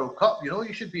here in a World Cup,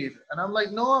 you should be." And I'm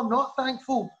like, "No, I'm not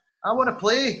thankful. I want to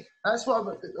play." That's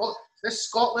what this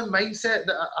Scotland mindset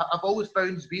that I've always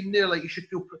found has been there. Like, you should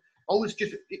feel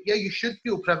you should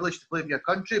feel privileged to play for your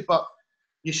country, but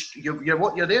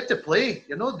you're there to play.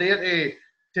 You're not there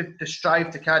to strive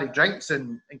to carry drinks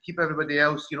and keep everybody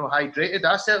else hydrated.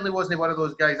 I certainly wasn't one of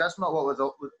those guys. That's not what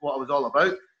I was all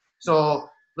about. So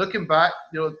looking back,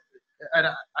 and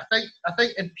I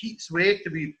think in Pete's way, to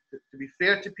be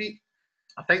fair to Pete,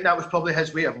 I think that was probably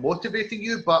his way of motivating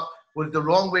you, but was the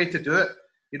wrong way to do it.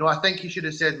 I think he should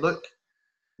have said, "Look,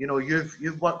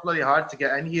 you've worked bloody hard to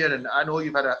get in here, and I know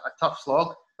you've had a tough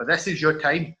slog, but this is your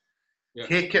time. Yeah.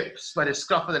 Take it by the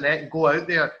scruff of the neck and go out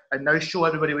there and now show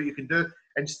everybody what you can do."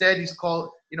 Instead, he's kind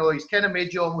of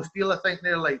made you almost feel, I think,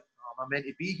 they're like, "Oh, am I meant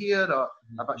to be here? Or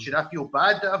should I feel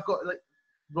bad that I've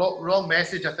got wrong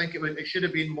message?" I think it should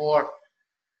have been more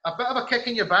a bit of a kick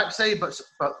in your backside, but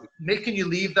making you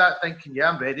leave that thinking, "Yeah,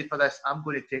 I'm ready for this. I'm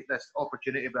going to take this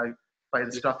opportunity by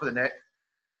the scruff of the neck."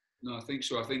 No, I think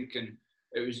so. I think, and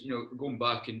it was, going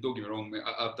back, and don't get me wrong, mate,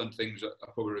 I've done things that I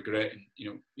probably regret, and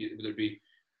whether it be,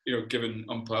 giving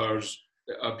umpires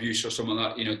abuse or something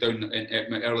like that, down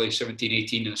in my early 17,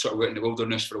 18, and sort of went in the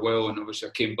wilderness for a while, and obviously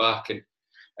I came back, and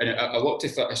a lot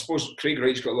to I suppose Craig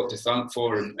Wright's got a lot to thank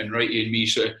for, and Wrighty and me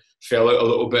sort of fell out a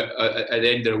little bit at the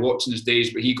end of the Watson's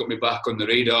days, but he got me back on the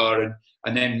radar.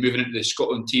 And then moving into the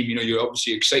Scotland team, you're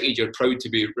obviously excited, you're proud to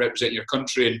be representing your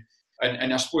country.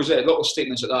 And I suppose little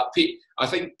statements like that. I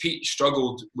think Pete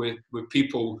struggled with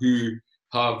people who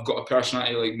have got a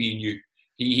personality like me and you.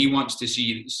 He wants to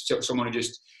see someone who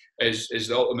just is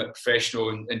the ultimate professional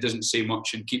and doesn't say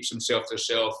much and keeps himself to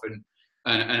himself. And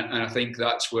I think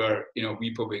that's where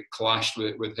we probably clashed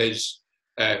with his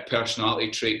personality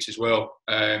traits as well.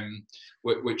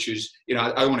 Which is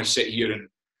I don't want to sit here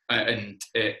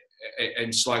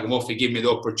and slag him off. He gave me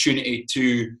the opportunity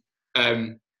to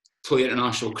play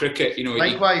international cricket.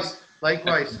 Likewise,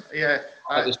 yeah.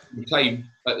 At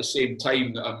the same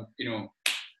time that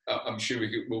I'm sure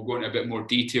we'll go into a bit more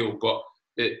detail, but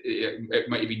it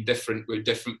might have been different with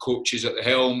different coaches at the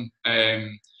helm.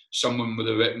 Someone with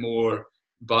a bit more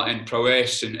batting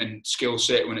prowess and skill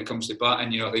set when it comes to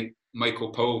batting. I think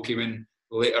Michael Powell came in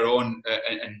later on,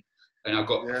 and I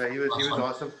got he was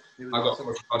awesome. I got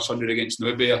first class 100 against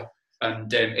Namibia, and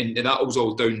that was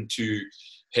all down to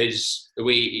the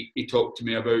way he talked to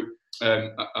me about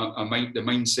the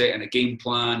mindset and a game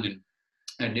plan,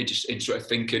 and sort of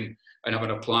thinking and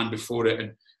having a plan before it,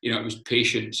 and it was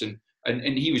patience, and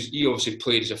he obviously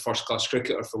played as a first class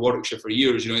cricketer for Warwickshire for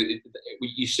years.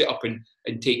 You sit up and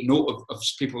take note of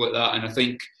people like that, and I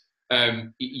think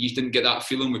you didn't get that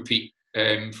feeling with Pete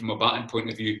from a batting point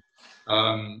of view,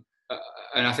 and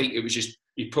I think it was just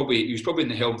he was probably in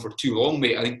the helm for too long,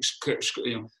 mate. I think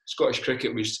Scottish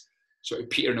cricket was sort of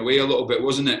petering away a little bit,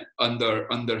 wasn't it,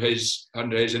 under his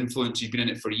influence? He's been in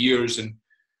it for years, and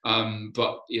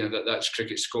but that's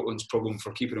Cricket Scotland's problem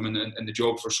for keeping him in the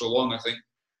job for so long, I think.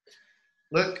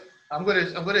 Look, I'm going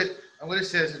to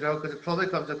say this as well, because it probably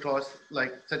comes across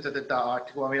like since I did that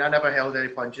article. I mean, I never held any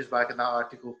punches back in that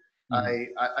article. I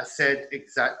said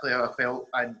exactly how I felt,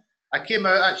 and I came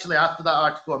out actually after that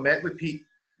article. I met with Pete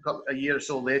a year or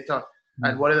so later,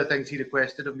 and one of the things he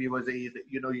requested of me was that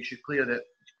you should clear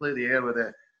the air with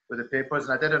the papers,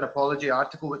 and I did an apology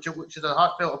article, which is a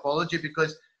heartfelt apology,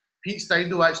 because Pete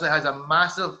Steindl actually has a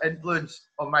massive influence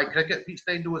on my cricket. Pete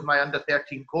Steindl was my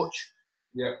under-13 coach.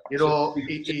 Yeah.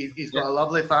 He's got a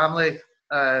lovely family,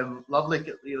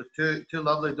 lovely, two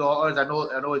lovely daughters. I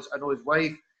know his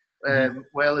wife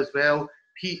well as well.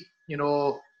 Pete,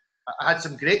 I had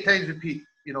some great times with Pete.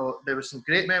 There were some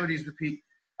great memories with Pete.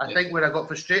 I think where I got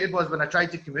frustrated was when I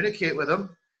tried to communicate with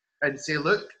him and say,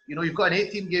 look, you've got an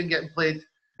 18 game getting played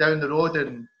down the road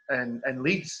in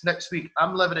Leeds next week.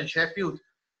 I'm living in Sheffield.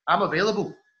 I'm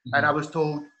available. And I was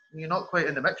told, you're not quite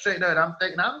in the mix right now. And I'm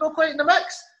thinking, I'm not quite in the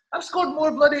mix. I've scored more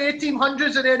bloody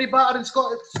 1800s than any batter in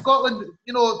Scotland,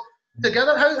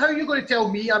 together. How are you going to tell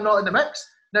me I'm not in the mix?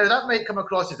 Now, that might come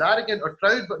across as arrogant or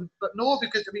proud, but no,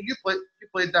 because, you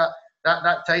played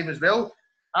that time as well.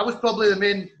 I was probably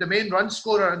the main run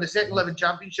scorer in the second 11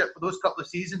 championship for those couple of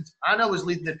seasons, and I was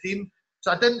leading the team.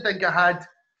 So I didn't think I had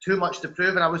too much to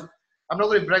prove, and I'm not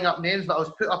going to bring up names, but I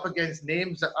was put up against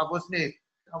names that I wasn't.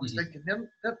 I was thinking,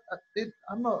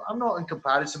 I'm not in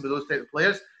comparison with those type of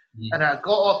players. And I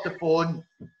got off the phone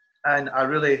and I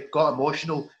really got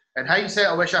emotional. In hindsight,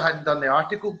 I wish I hadn't done the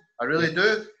article. I really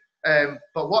do.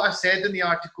 But what I said in the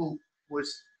article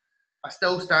was, I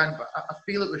still stand, but I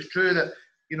feel it was true that,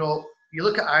 you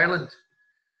look at Ireland,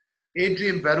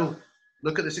 Adrian Birrell,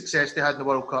 look at the success they had in the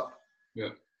World Cup. Yeah.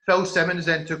 Phil Simmons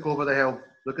then took over the helm.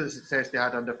 Look at the success they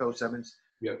had under Phil Simmons.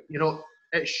 Yeah.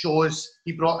 It shows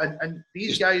he brought in, and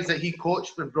these guys that he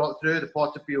coached and brought through, the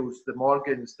Potterfields, the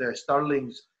Morgans, the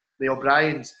Stirlings, the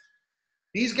O'Briens,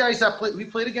 these guys we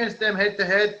played against them head to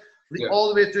head all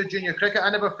the way through junior cricket. I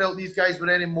never felt these guys were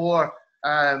any more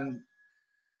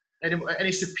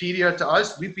any superior to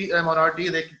us. We beat them on our day,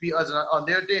 they could beat us on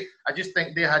their day. I just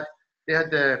think they had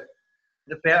the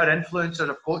better influencers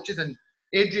of coaches. And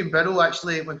Adrian Birrell,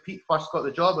 actually, when Pete first got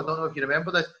the job, I don't know if you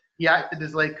remember this, he acted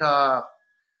as like a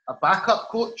backup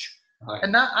coach. Right.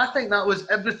 And I think that was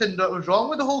everything that was wrong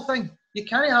with the whole thing. You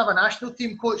can't have a national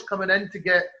team coach coming in to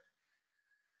get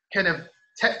kind of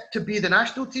tipped to be the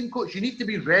national team coach. You need to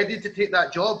be ready to take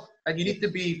that job, and you need to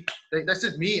be like, this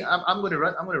is me. I'm going to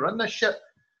run this shit.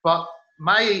 But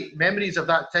my memories of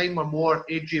that time were more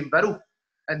Adrian Birrell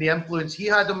and the influence he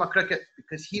had on my cricket,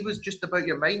 because he was just about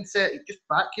your mindset. You just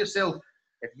back yourself.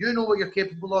 If you know what you're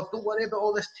capable of, don't worry about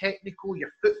all this technical. Your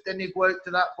foot didn't go out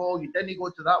to that ball. You didn't go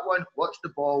to that one. Watch the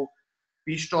ball.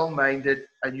 Be strong-minded,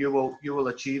 and you will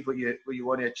achieve what you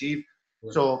want to achieve.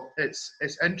 Yeah. So it's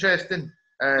interesting.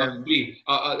 I agree.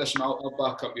 Listen, I'll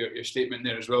back up your statement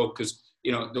there as well, because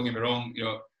don't get me wrong.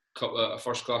 A couple of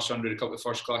first class 100, a couple of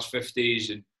first class 50s,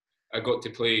 and I got to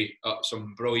play at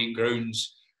some brilliant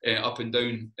grounds up and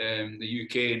down the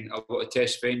UK and a lot of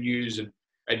test venues,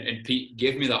 and Pete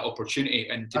gave me that opportunity.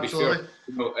 And to Absolutely. be fair,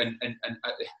 you know, and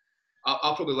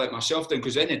I'll probably let myself down,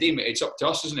 because at the end of the day, mate, it's up to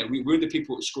us, isn't it? We're the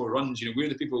people that score runs. You know, we're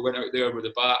the people who went out there with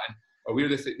the bat, or we're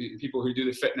the people who do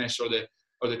the fitness or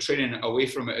the training away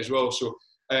from it as well. So,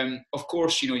 of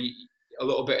course, you know, a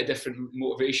little bit of different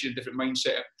motivation, different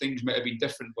mindset. Things might have been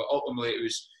different, but ultimately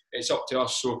it's up to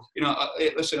us. So, you know,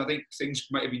 listen, I think things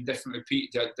might have been different with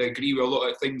Pete. I agree with a lot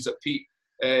of things that Pete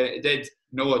did.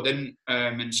 No, I didn't,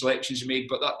 and selections made,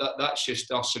 but that's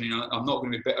just us, and you know, I'm not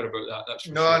going to be bitter about that. That's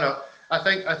for sure. No. I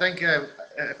think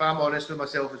if I'm honest with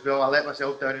myself as well, I let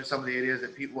myself down in some of the areas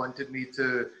that Pete wanted me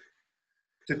to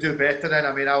do better in.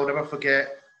 I mean, I'll never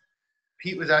forget.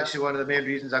 Pete was actually one of the main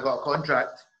reasons I got a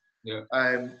contract. Yeah.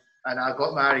 And I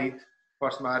got married,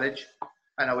 first marriage,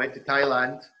 and I went to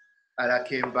Thailand, and I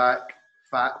came back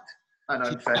fat and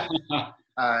unfit,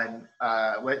 and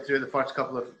went through the first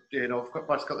couple of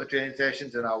training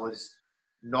sessions, and I was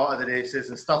not at the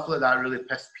races and stuff like that. Really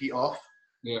pissed Pete off.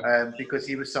 Yeah. Because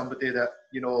he was somebody that,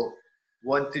 you know,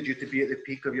 wanted you to be at the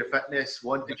peak of your fitness,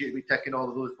 wanted you to be ticking all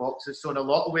of those boxes. So in a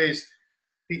lot of ways,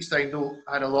 Pete Steindl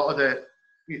had a lot of the,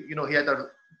 you know, he had a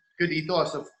good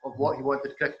ethos of what he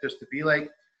wanted cricketers to be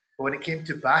like. But when it came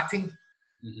to batting,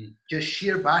 just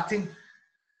sheer batting,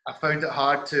 I found it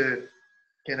hard to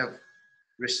kind of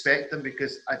respect them,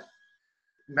 because I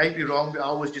might be wrong, but I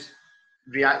always just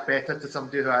react better to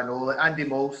somebody who I know. Like Andy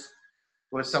Mols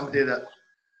was somebody that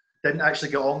didn't actually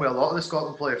get on with a lot of the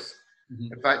Scotland players.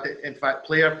 In fact,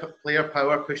 player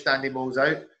power pushed Andy Mols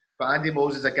out. But Andy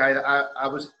Mols is a guy that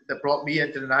that brought me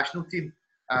into the national team,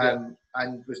 and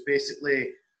was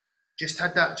basically just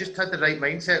had the right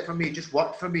mindset for me. Just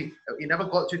worked for me. He never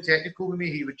got too technical with me.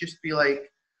 He would just be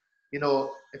like, you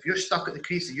know, if you're stuck at the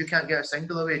crease and you can't get a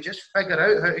single away, just figure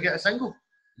out how to get a single.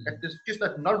 If there's just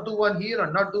a nurdle one here or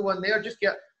nurdle one there, just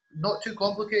get, not too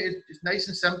complicated, just nice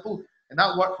and simple. And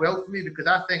that worked well for me, because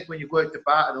I think when you go out to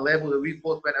bat at the level that we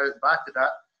both went out and batted at,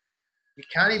 you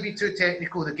can't be too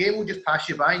technical. The game will just pass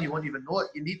you by and you won't even know it.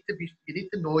 You need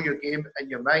to know your game in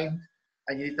your mind,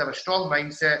 and you need to have a strong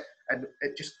mindset, and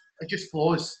it just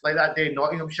flows. Like that day in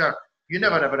Nottinghamshire, you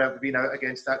never ever been out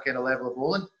against that kind of level of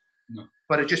bowling. No.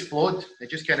 But it just flowed. It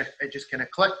just kind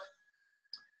of clicked.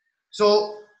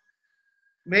 So,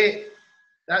 mate,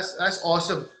 that's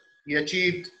awesome. You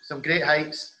achieved some great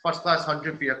heights. First class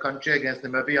 100 for your country against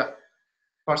Namibia.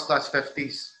 First class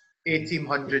 50s, 18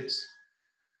 hundreds.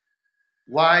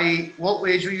 Why? What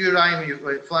age were you, Ryan,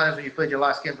 when you played your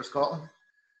last game for Scotland?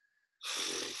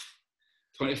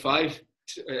 25.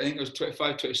 I think it was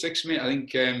 25, 26, mate. I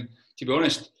think, to be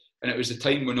honest, and it was the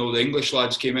time when all the English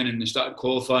lads came in and they started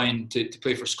qualifying to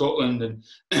play for Scotland, and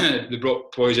they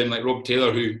brought boys in like Rob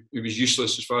Taylor, who was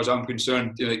useless as far as I'm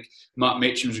concerned. You know, like Matt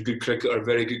Mitchell was a good cricketer,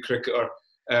 very good cricketer.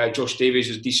 Josh Davies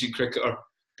was a decent cricketer,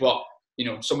 but you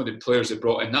know, some of the players they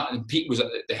brought in, that, and Pete was at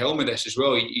the helm of this as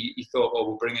well. He thought, oh,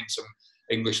 we'll bring in some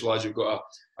English lads who've got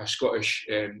a Scottish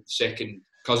second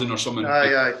cousin or something.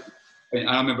 Aye. And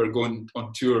I remember going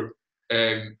on tour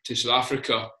to South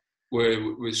Africa with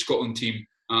the Scotland team,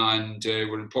 and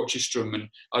we're in Potchefstroom, and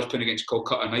I was playing against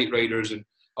Kolkata Knight Riders, and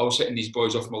I was hitting these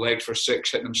boys off my legs for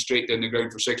six, hitting them straight down the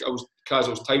ground for six. I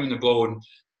was timing the ball and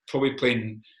probably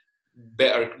playing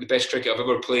the best cricket I've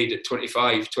ever played at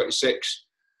 25, 26,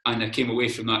 and I came away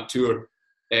from that tour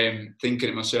thinking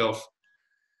to myself,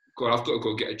 God, I've got to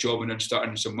go get a job and then start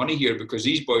earning some money here, because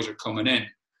these boys are coming in.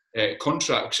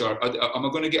 Contracts are, am I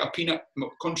going to get a peanut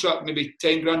contract, maybe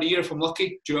 10 grand a year if I'm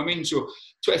lucky? Do you know what I mean? So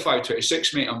 25,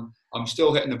 26, mate, I'm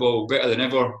still hitting the ball better than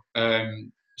ever.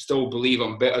 Still believe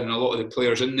I'm better than a lot of the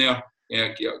players in there.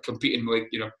 Competing with,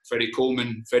 you know, Freddie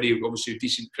Coleman. Freddie, obviously a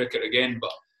decent cricketer again,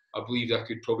 but I believe I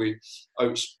could probably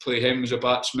outplay him as a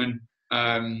batsman.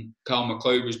 Cal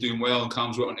McLeod was doing well, and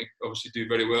Cal's wanting to obviously do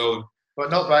very well.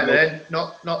 But not back then.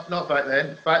 Not back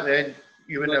then. Back then,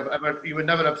 you would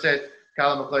never have said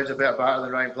Callum McLeod's a better batter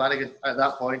than Ryan Flanagan at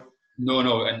that point. No,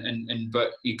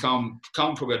 but Callum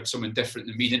probably had something different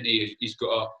than me, didn't he?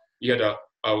 He had a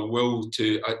will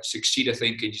to succeed, I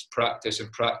think, and just practice.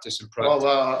 Oh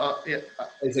well, yeah.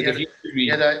 He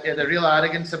had a real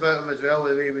arrogance about him as well,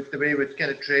 the way he would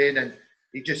kind of train, and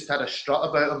he just had a strut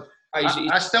about him.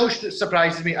 I still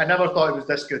surprises me. I never thought he was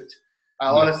this good. I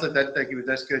honestly didn't think he was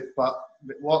this good, but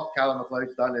what Callum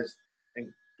McLeod's done is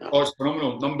it's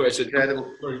phenomenal.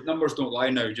 Incredible. Numbers don't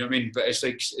lie now, do you know what I mean? But it's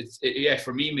like,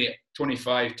 for me, mate,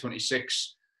 25,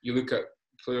 26, you look at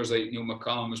players like Neil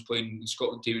McCallum was playing in the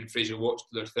Scotland team, and Fraser Watts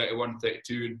to their 31,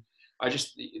 32, and I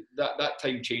just, that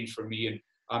time changed for me, and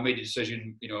I made a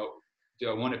decision, you know,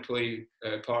 do I want to play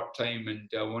part-time, and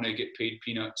do I want to get paid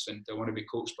peanuts, and do I want to be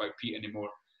coached by Pete anymore?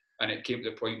 and it came to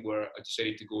the point where I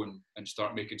decided to go and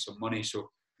start making some money. So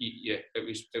yeah,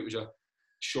 it was a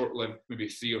short-lived, maybe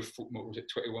 3 or 4, what was it,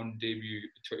 21 debut,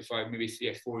 25, maybe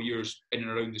 4 years in and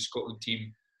around the Scotland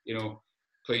team, you know,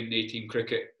 playing 18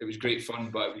 cricket. It was great fun,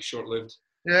 but it was short-lived.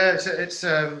 Yeah, it's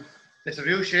a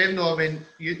real shame though. I mean,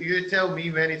 you tell me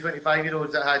many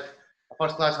 25-year-olds that had a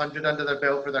first-class 100 under their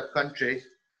belt for their country.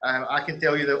 I can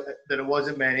tell you that it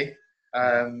wasn't many.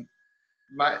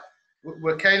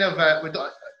 We're kind of, I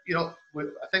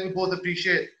think we both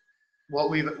appreciate what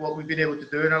we've been able to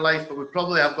do in our life, but we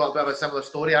probably have got a bit of a similar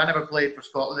story. I never played for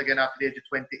Scotland again after the age of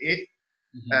 28,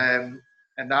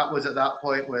 and that was at that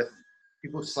point with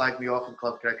people slag me off in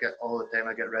club cricket all the time.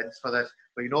 I get rinsed for this,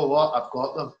 but you know what? I've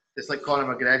got them. It's like Conor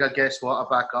McGregor. Guess what? I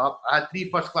back up. I had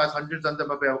 3 first-class hundreds under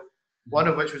my belt, one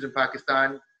of which was in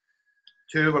Pakistan.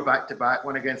 2 were back-to-back,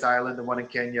 one against Ireland and one in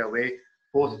Kenya away.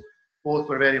 Both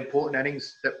were very important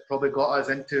innings that probably got us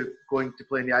into going to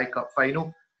play in the I-Cup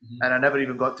final. And I never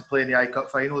even got to play in the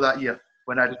I-Cup final that year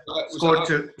when I scored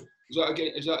 2.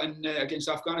 Is that against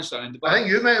Afghanistan in Dubai? I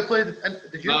think you might have played.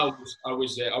 Did you? I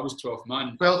was 12th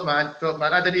man. 12th man.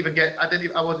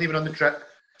 I wasn't even on the trip.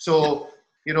 So,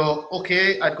 you know,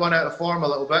 okay, I'd gone out of form a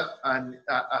little bit and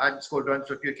I hadn't scored runs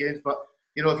for a few games. But,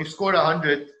 you know, if you scored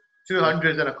 100,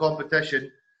 200 in a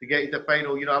competition to get you to the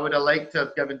final, you know, I would have liked to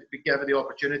have be given the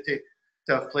opportunity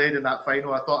to have played in that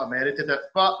final. I thought I merited it.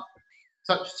 But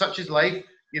such is life.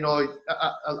 You know,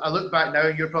 I look back now,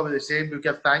 and you're probably the same. We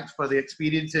give thanks for the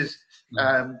experiences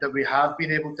that we have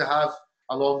been able to have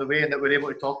along the way, and that we're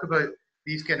able to talk about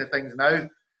these kind of things now.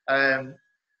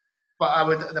 But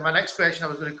my next question I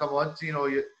was going to come on to, you know,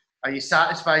 are you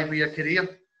satisfied with your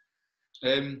career?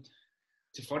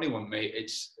 It's a funny one,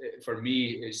 mate. For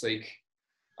me, it's like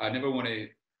I never want to,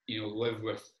 you know, live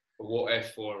with a what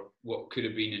if or what could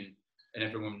have been, and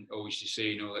everyone always just say,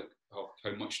 you know, like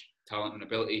how much talent and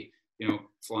ability, you know,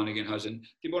 Flanagan has. And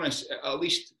to be honest, at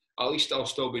least I'll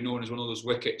still be known as one of those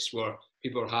wickets where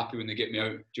people are happy when they get me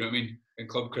out. Do you know what I mean? In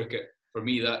club cricket, for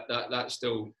me, that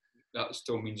still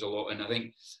means a lot. And I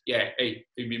think, yeah, hey,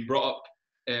 we've been brought up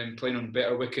playing on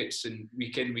better wickets and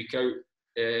week in, week out,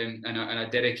 and I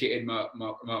dedicated my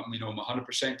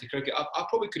 100% to cricket. I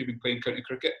probably could have been playing county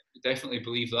cricket. Definitely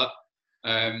believe that.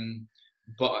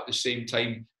 But at the same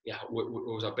time, yeah,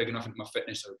 was I big enough into my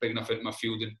fitness or big enough into my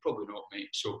fielding? Probably not, mate.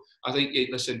 So I think,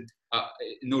 listen,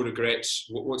 no regrets.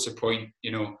 What's the point?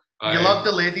 You know. You love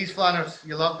the ladies, Flanners.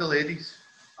 You love the ladies.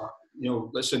 You know,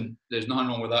 listen, there's nothing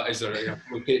wrong with that, is there?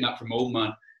 We're taking that from old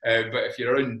man. But if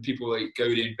you're around people like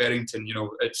Gowdy and Berrington, you know,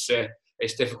 it's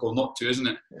difficult not to, isn't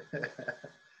it?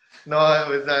 No,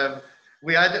 it was.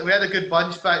 We had a good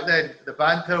bunch back then. The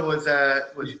banter was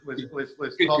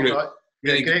top notch.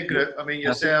 Yeah, great group. I mean,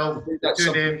 yourself,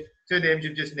 two names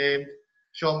you've just named,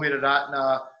 Sean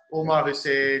Weeraratne, Omar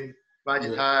Hussain,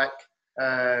 Majid Haq.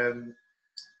 I'm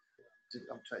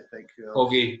trying to think who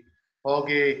else.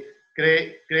 Hoggy.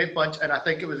 Great bunch. And I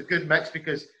think it was a good mix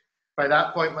because by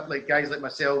that point, like guys like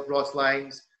myself, Ross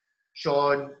Lines,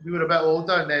 Sean, we were a bit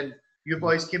older, and then you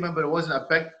boys came in, but it wasn't a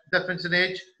big difference in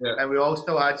age, and we all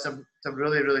still had some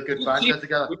really, really good banter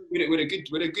together. We're a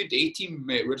good A team,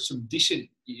 mate. We're some decent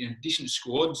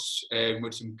squads.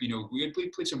 With some, you know, we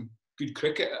played some good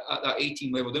cricket at that A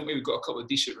team level, didn't we? We got a couple of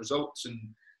decent results and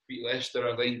beat Leicester,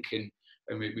 I think, and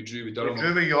we drew with Durham. We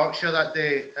drew with Yorkshire that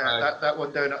day. That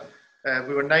one down.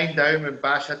 We were 9 down when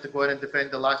Bash had to go in and defend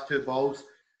the last 2 balls,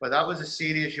 but that was a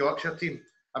serious Yorkshire team.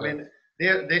 I mean,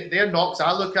 their knocks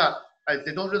I look at.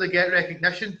 They don't really get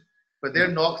recognition, but they're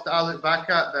knocks that I look back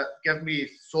at that give me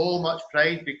so much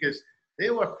pride because they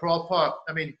were proper.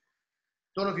 I mean,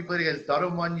 don't know if you played against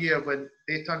Durham one year when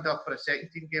they turned up for a second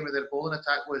team game and their bowling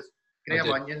attack was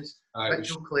Graham Onions,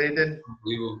 Mitchell Claydon,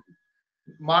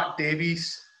 Mark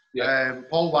Davies,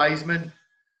 Paul Wiseman.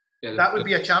 Yeah, that would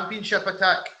be a championship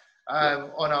attack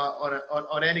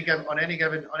on any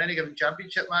given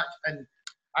championship match, and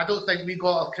I don't think we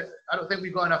got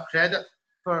enough credit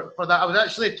for that. I was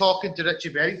actually talking to Richie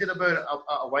Berrington about it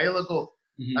a while ago,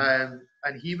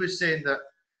 and he was saying that,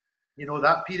 you know,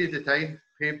 that period of time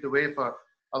paved the way for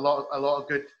a lot of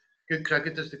good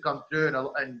cricketers to come through,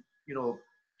 and you know,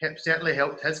 certainly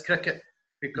helped his cricket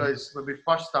because when we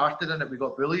first started in it, we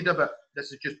got bullied a bit.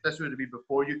 This would have been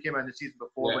before you came in, the season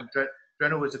before, when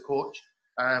Drenno was the coach,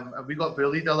 and we got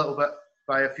bullied a little bit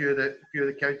by a few of the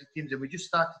county teams, and we just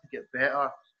started to get better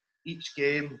each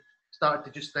game. Started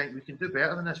to just think we can do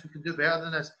better than this.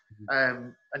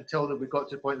 Until we got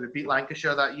to the point that we beat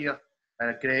Lancashire that year, and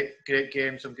a great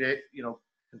game, some great, you know,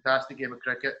 fantastic game of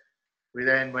cricket. We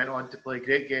then went on to play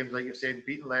great games, like you're saying,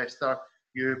 beating Leicester.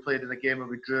 You played in the game where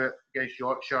we drew it against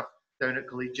Yorkshire down at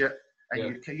Collegiate,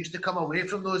 and you used to come away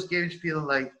from those games feeling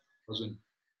like, Wasn't.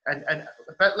 and a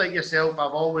bit like yourself,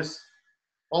 I've always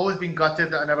been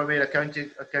gutted that I never made a county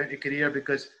career,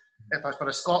 because if I was for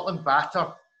a Scotland batter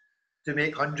to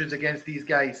make hundreds against these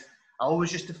guys, I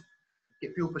always used to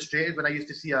feel frustrated when I used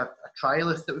to see a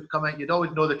trialist that would come out. You'd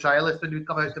always know the trialist when he would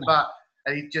come out to bat,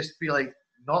 and he'd just be like,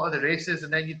 not at the races.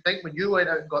 And then you'd think when you went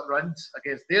out and got runs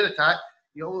against their attack,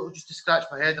 just to scratch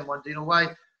my head and wonder, why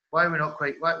are we not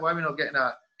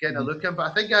getting a look in?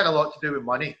 But I think it had a lot to do with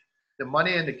money. The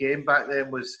money in the game back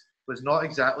then was not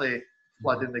exactly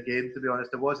flooding the game, to be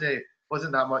honest. There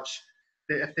wasn't that much.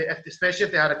 Especially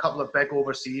if they had a couple of big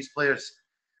overseas players,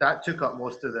 that took up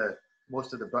most of the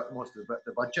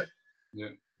budget. Yeah.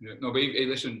 No, but hey,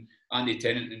 listen, Andy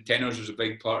Tennant and Tenors was a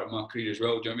big part of my career as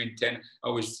well. Do you know what I mean?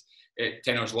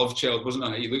 Tenors' love child, wasn't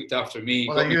I? He looked after me.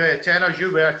 Well, you were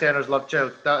Tenors' love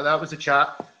child. That was the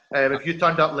chat. If you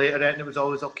turned up later, then it was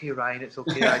always, okay, Ryan, it's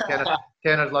okay.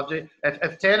 Tenors loved you.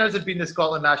 If Tenors had been the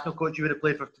Scotland national coach, you would have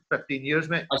played for 15 years,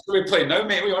 mate. I'd still be playing now,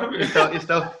 mate. What are you on about?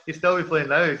 You'd still be playing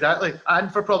now, exactly.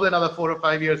 And for probably another 4 or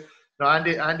 5 years. No,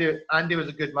 Andy was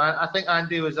a good man. I think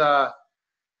Andy knew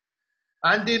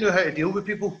how to deal with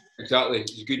people. Exactly,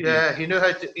 he's a good. Yeah, he knew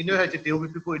how to deal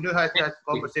with people. He knew how to have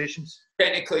conversations.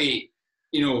 Technically,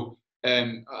 I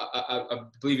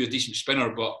believe he's a decent spinner,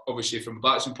 but obviously from a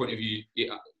batsman point of view,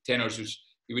 Tenors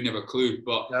he wouldn't have a clue.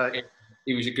 But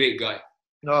he was a great guy.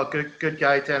 No, good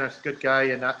guy, Tenors, good guy,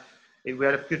 and we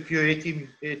had a good few 18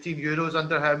 Euros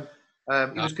under him.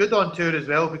 He was good on tour as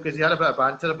well, because he had a bit of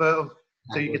banter about him,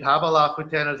 so you could have a laugh with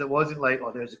Tenors. It wasn't like,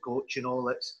 oh, there's a coach,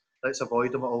 let's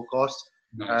avoid him at all costs.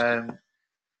 Nice.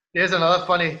 There's another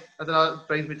funny.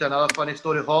 Brings me to another funny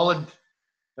story. Holland.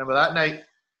 Remember that night?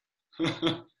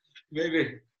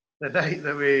 Maybe. The night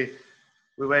that we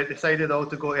decided all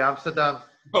to go to Amsterdam.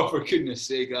 Oh, for goodness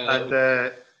sake! And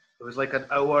it was like an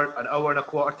hour and a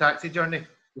quarter taxi journey.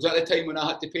 Was that the time when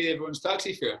I had to pay everyone's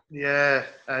taxi fare? Yeah,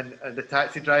 and the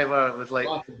taxi driver was like,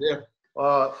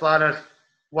 "Oh, Flanners,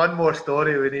 one more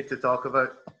story we need to talk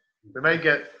about. We might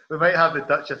have the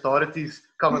Dutch authorities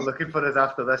coming looking for us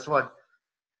after this one."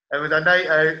 It was a night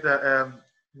out that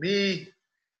me,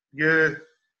 you,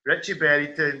 Richie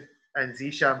Berrington, and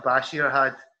Zishan Bashir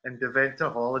had in Deventer,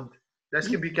 Holland. This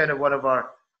can be kind of one of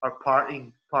our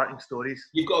parting stories.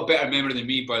 You've got a better memory than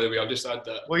me, by the way. I'll just add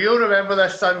that. Well, you'll remember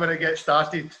this, son, when it gets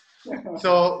started.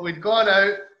 So we'd gone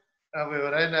out and we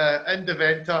were in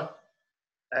Deventer,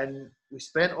 and we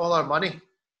spent all our money.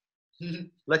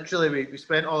 Literally, we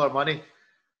spent all our money,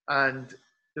 and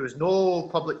there was no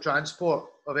public transport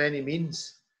of any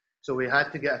means, so we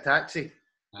had to get a taxi.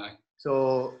 Aye.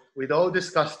 So we'd all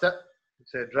discussed it. We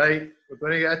said, right, we're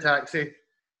going to get a taxi,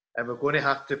 and we're going to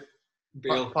have to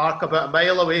park about a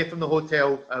mile away from the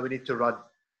hotel, and we need to run.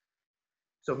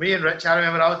 So me and Rich, I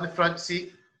remember I was in the front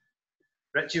seat,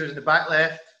 Richie was in the back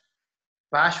left,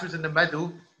 Bash was in the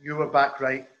middle, you were back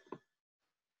right.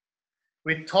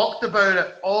 We talked about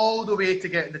it all the way to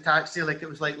get in the taxi. Like, it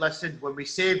was like, listen, when we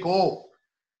say go,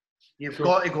 you've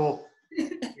got to go.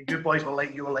 And you boys were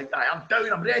like, I'm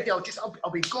down, I'm ready, I'll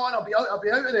be gone, I'll be out of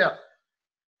there.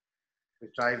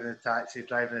 We're driving the taxi,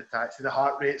 the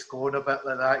heart rate's going a bit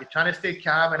like that. You're trying to stay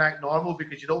calm and act normal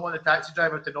because you don't want the taxi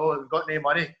driver to know we've got no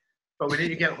money, but we need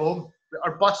to get home.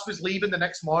 Our bus was leaving the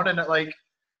next morning at like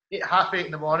 8:30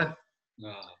 in the morning.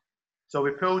 No. So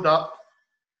we pulled up,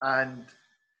 and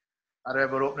I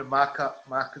remember opening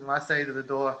my side of the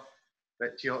door.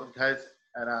 Richie opened his,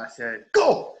 and I said,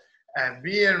 go! And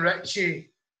me and Richie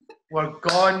were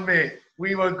gone, mate.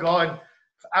 We were gone.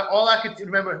 All I could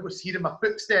remember was hearing my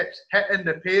footsteps hitting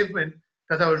the pavement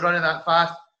because I was running that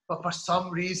fast. But for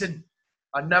some reason,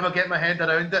 I never get my head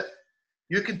around it.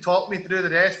 You can talk me through the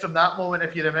rest from that moment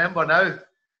if you remember now.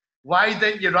 Why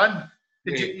didn't you run?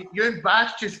 You and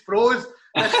Bash just froze.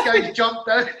 This guy jumped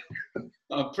out.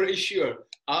 I'm pretty sure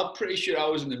I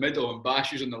was in the middle and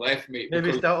Bash was on the left, mate.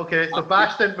 Maybe still okay. So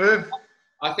Bash didn't move.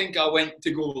 I think I went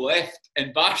to go left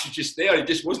and Bash was just there. He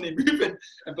just wasn't moving.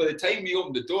 And by the time we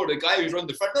opened the door, the guy who's run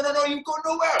the front, no, you go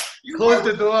nowhere. Close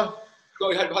the door.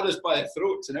 He had us by the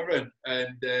throats and everything.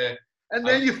 And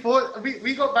then you thought,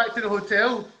 we got back to the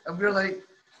hotel and we were like,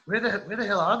 where the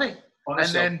hell are they?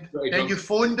 Honestly, and then you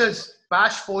phoned us,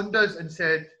 Bash phoned us and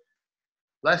said,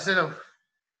 listen,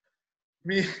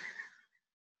 the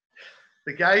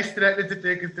guy's threatening to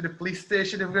take us to the police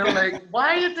station, and we were like,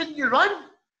 why didn't you run?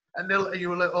 And you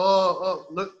were like, oh,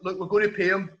 look, we're going to pay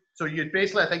him. So you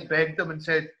basically, I think, begged them and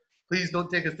said, please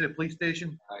don't take us to the police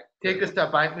station. Take us to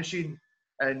a bank machine,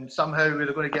 and somehow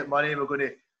we're going to get money. We're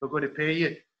going to pay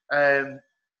you.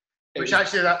 Which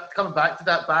actually, coming back to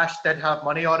that, Bash did have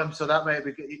money on him, so that might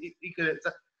be.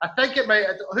 I think it might.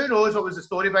 Who knows what was the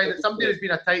story behind it? Somebody who's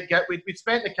been a tight get. We'd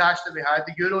spent the cash that we had.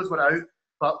 The Euros were out,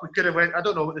 but we could have went. I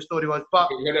don't know what the story was, but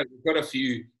we've got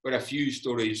a few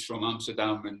stories from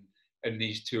Amsterdam and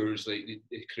these tours, like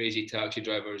the crazy taxi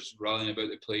drivers rallying about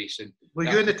the place. And were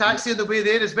you in the taxi on the way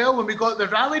there as well when we got the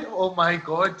rally? Oh my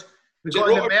God! We got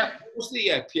Rotterdam, what was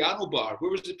the piano bar?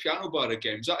 Where was the piano bar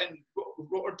again? Was that in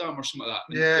Rotterdam or something like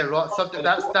that? Yeah, something.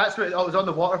 That's where I was on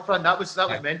the waterfront. That was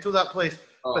mental, that place.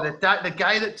 Oh. But the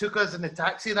guy that took us in the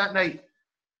taxi that night,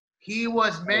 he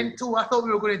was mental. I thought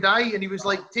we were going to die, and he was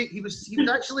like, he was cheating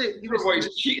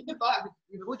the back.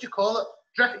 What do you call it?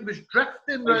 He was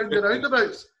drifting round the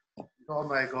roundabouts. Oh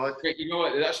my God! You know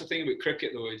what? That's the thing about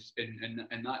cricket, though, is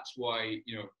and that's why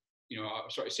you know I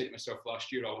sort of said to myself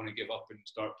last year I want to give up and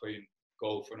start playing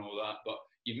golf and all that, but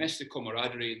you miss the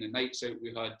camaraderie and the nights out we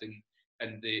had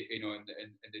and the and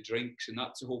the drinks, and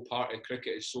that's the whole part of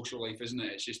cricket is social life, isn't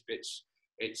it? It's just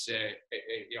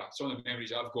some of the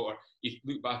memories I've got are you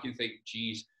look back and think,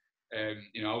 geez, I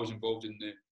was involved in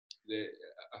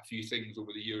a few things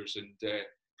over the years, and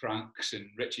pranks, and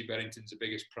Richie Berrington's the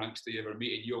biggest prankster you ever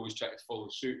meet, and you always try to follow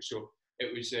suit. So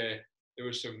it was there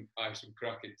was some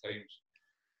cracking times.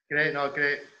 Great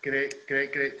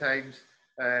times.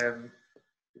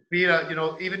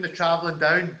 Even the travelling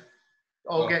down,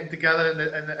 getting together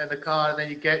in the car, and then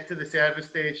you get to the service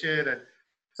station and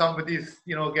somebody's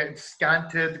getting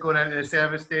scanted going into the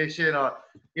service station, or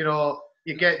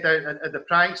you get down and the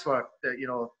pranks were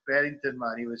Berrington,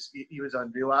 man, he was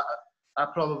unreal. I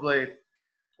probably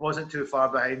wasn't too far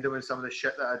behind him in some of the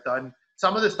shit that I'd done.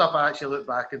 Some of the stuff I actually look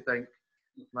back and think,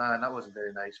 man, that wasn't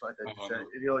very nice what I did.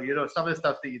 Some of the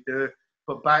stuff that you do,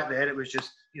 but back then it was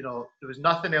just there was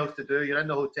nothing else to do. You're in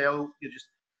the hotel, you're just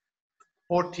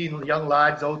 14 young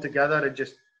lads all together, and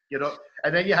just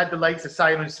and then you had the likes of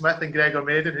Simon Smith and Gregor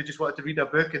Maiden who just wanted to read a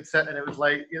book and sit, and it was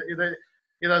like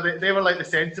they were like the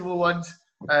sensible ones,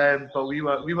 but we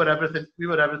were everything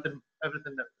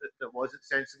that wasn't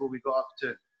sensible. We got up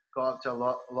to a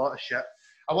lot of shit.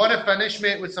 I want to finish,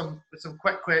 mate, with some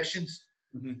quick questions.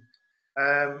 Mm-hmm.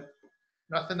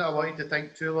 Nothing that I want you to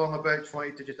think too long about. Just want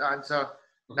you to just answer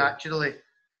naturally.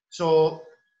 So,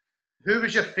 who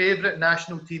was your favourite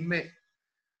national teammate?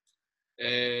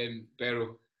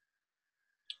 Barrow.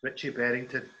 Richie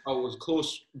Berrington. Oh, it was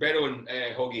close. Barrow and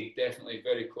Hoggy, definitely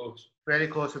very close. Very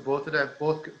close with both of them.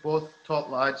 Both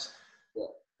top lads. Yeah.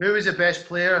 Who was the best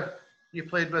player you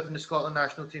played with in the Scotland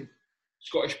national team?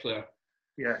 Scottish player.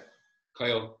 Yeah.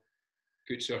 Kyle.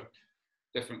 Good sir.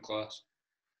 Different class.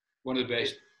 One of the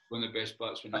best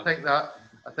batsmen. I think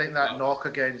that knock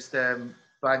against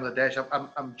Bangladesh.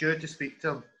 I'm due to speak to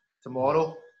him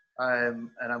tomorrow, and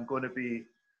I'm going to be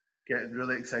getting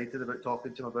really excited about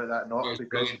talking to him about that knock,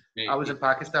 because I was in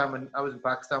Pakistan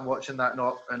watching that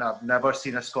knock, and I've never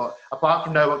seen a Scot, apart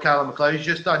from now what Callum McLeod's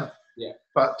just done. Yeah.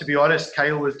 But to be honest,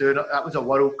 Kyle was doing it. That was a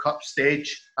World Cup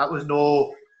stage. That was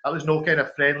no kind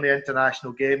of friendly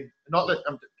international game. Not that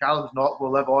Callum's knock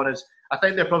will live on as, I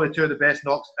think they're probably two of the best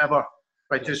knocks ever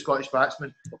by two Scottish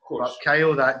batsmen. Of course. But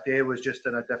Kyle that day was just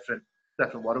in a different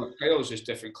world. Kyle's just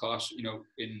different class,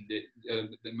 in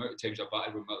the amount of times I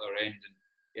batted with him at their end, and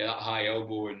that high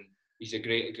elbow, and he's a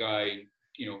great guy.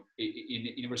 You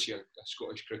never see a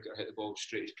Scottish cricketer hit the ball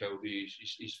straight as Kyle do.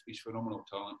 He's phenomenal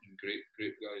talent and great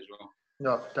guy as well.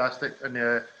 No, fantastic,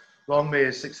 and long may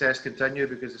his success continue,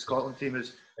 because the Scotland team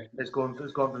has gone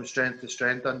from strength to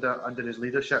strength under his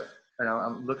leadership, and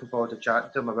I'm looking forward to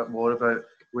chatting to him a bit more about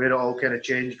where it all kind of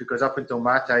changed, because up until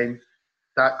my time,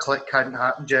 that click hadn't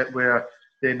happened yet, where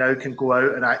they now can go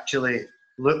out and actually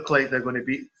look like they're going to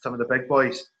beat some of the big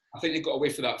boys. I think they got away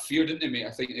from that fear, didn't they, mate?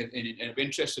 I think it'd be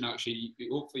interesting, actually.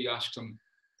 Hopefully, you ask some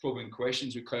probing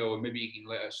questions with Kyle, and maybe you can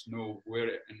let us know where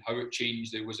it and how it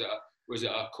changed. Was it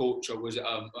a coach, or was it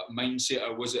a mindset,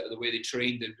 or was it the way they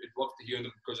trained? And we'd love to hear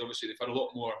them, because obviously they've had a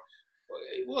lot more.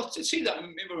 Well, to see that, I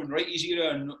remember in Wrighty's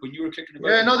era and when you were kicking about.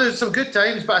 Yeah, no, there's some good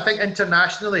times, but I think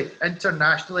internationally,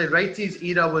 Wrighty's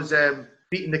era was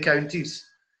beating the counties.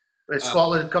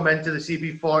 Scotland had come into the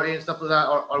CB40 and stuff like that,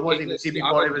 or wasn't even the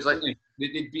CB40. It was like they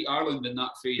beat Ireland in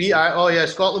that phase.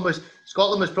 Scotland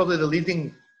was probably the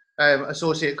leading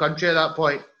associate country at that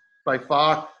point by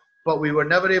far, but we were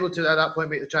never able to at that point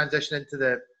make the transition into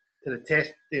the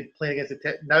test, playing against the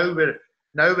test. Now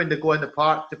when they go in the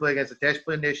park to play against the test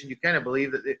playing nation, you kind of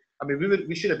believe that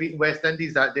we should have beaten West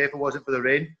Indies that day if it wasn't for the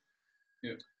rain.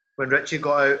 Yeah. When Richie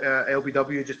got out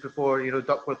LBW just before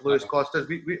Duckworth Lewis cost us,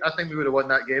 I think we would have won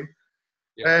that game.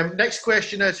 Yeah. Next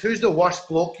question is, who's the worst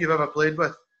bloke you've ever played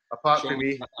with, apart from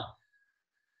me?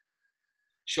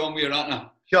 Sean Weir-Ratner.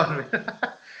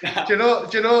 Do you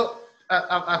know?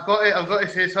 I've got to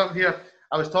say something here.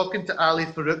 I was talking to Ali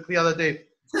Farouk the other day,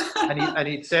 and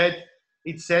he'd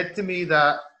said to me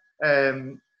that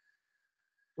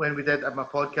when we did my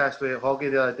podcast with Hoggy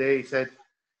the other day, he said,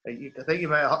 I think he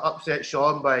might have upset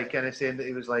Sean by kind of saying that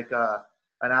he was like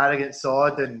an arrogant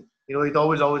sod, and he'd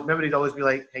always be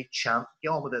like, "Hey champ, get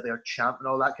on with it, there, champ," and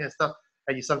all that kind of stuff.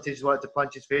 And you sometimes just wanted to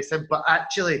punch his face in. But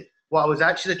actually, what I was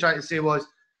actually trying to say was,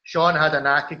 Sean had a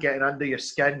knack of getting under your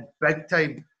skin, big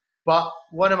time. But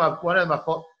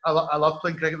I love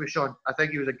playing cricket with Sean. I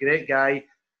think he was a great guy.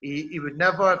 He would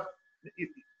never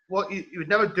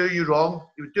do you wrong.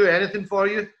 He would do anything for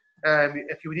you.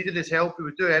 If you needed his help, he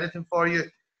would do anything for you.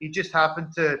 He just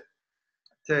happened to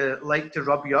like to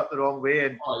rub you up the wrong way,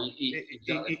 and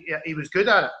he was good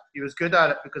at it. He was good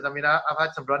at it because I've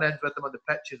had some run-ins with him on the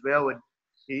pitch as well, and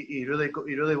he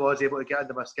really was able to get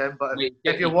under my skin. But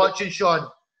if you're watching, Sean,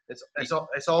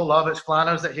 it's all love. It's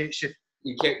Flanners that hates you.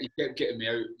 He kept getting me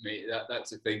out, mate. That's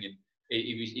the thing, and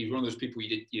he was one of those people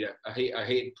you did. I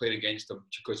hated playing against him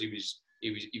because he was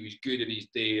good in his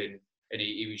day, and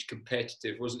he was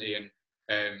competitive, wasn't he? And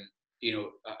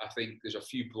I think there's a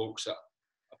few blokes that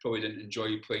I probably didn't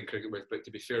enjoy playing cricket with, but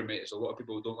to be fair, mate, there's a lot of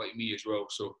people who don't like me as well,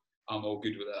 so I'm all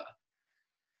good with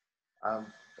that.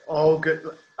 All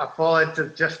good. I fall into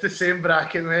just the same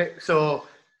bracket, mate. So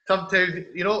sometimes,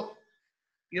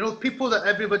 people that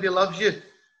everybody loves you,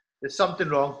 there's something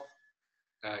wrong.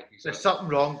 Exactly. There's something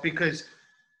wrong because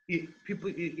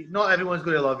not everyone's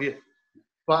going to love you.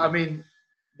 But I mean,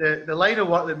 the line of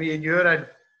work that me and you're in,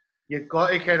 you've got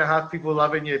to kind of have people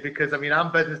loving you because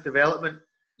I'm business development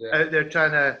out there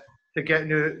trying to get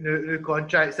new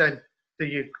contracts in. So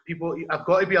I've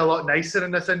got to be a lot nicer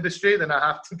in this industry than I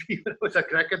have to be when I was a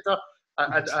cricketer.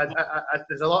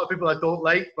 There's a lot of people I don't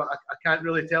like, but I can't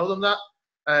really tell them that.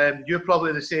 You're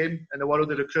probably the same in the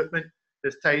world of recruitment.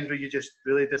 There's times where you just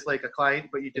really dislike a client,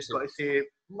 but you just got to say,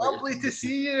 "Lovely to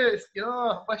see you.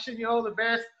 Wishing you all the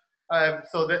best."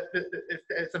 So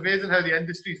it's amazing how the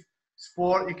industry's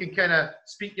sport, you can kind of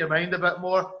speak your mind a bit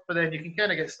more, but then you can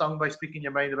kind of get stung by speaking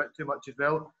your mind a bit too much as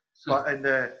well. But in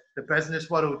the business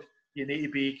world, you need to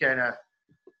be kind of,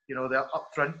 the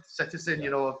upfront citizen,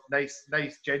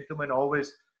 nice gentleman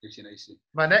always. Nice.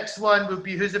 My next one would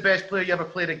be, who's the best player you ever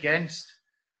played against?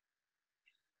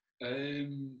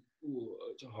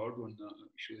 It's a hard one, that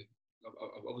actually.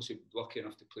 I'm obviously lucky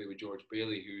enough to play with George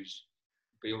Bailey,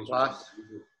 Bale's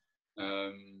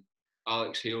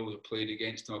Alex Hales, I played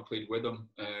against him, I played with him.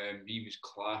 He was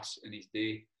class in his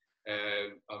day. I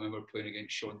remember playing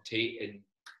against Sean Tate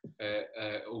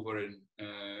over in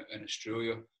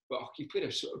Australia. But he played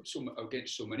against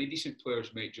so many decent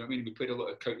players, mate. Do you know what I mean? We played a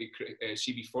lot of county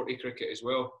CB40 cricket as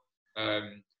well.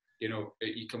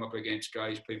 You come up against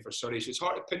guys playing for Surrey, so it's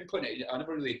hard to pinpoint it. I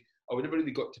never really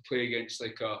got to play against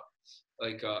like a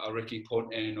Ricky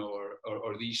Ponting or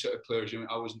these sort of players.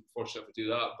 I wasn't fortunate to do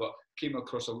that, but came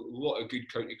across a lot of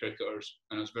good county cricketers,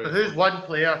 and I was very. So who's one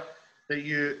player that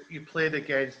you played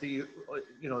against that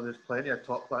there's plenty of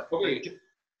top.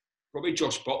 Probably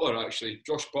Josh Butler, actually.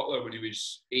 Josh Butler, when he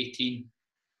was 18,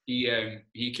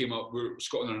 he came up.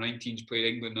 Scotland under 19s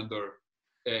played England under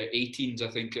 18s, I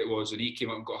think it was, and he came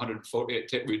up and got 140 at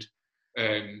Titwood.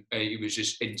 He was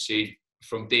just insane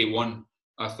from day one.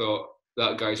 I thought,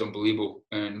 that guy's unbelievable,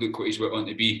 and look what he's went on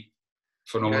to be.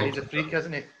 Phenomenal. Yeah, he's a freak,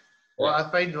 isn't he? What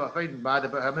I find mad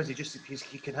about him is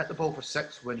he can hit the ball for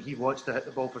six when he wants to hit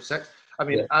the ball for six. I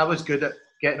mean, I was good at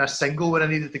getting a single when I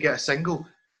needed to get a single,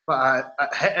 but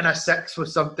hitting a six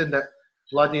was something that,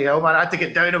 bloody hell, man, I had to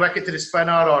get down a wicket to the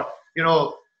spinner or,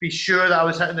 be sure that I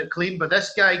was hitting it clean. But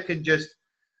this guy can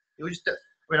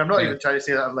I'm not even trying to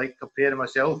say that I'm like comparing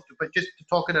myself, but just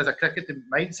talking as a cricketing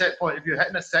mindset point of view,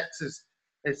 hitting a six is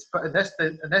in this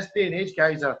day and age,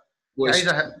 guys are.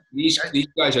 These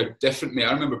guys are different, mate.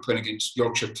 I remember playing against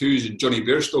Yorkshire Twos and Johnny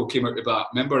Bairstow came out to bat.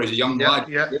 Remember, as a young lad.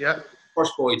 Yeah.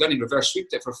 First ball he done, he reverse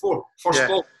sweeped it for four. First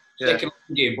ball, second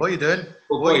game. What are you doing?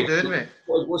 What are you doing, mate?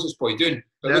 What's this boy doing?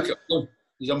 But look at him.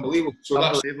 He's unbelievable. So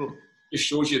that just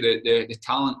shows you the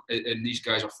talent, and these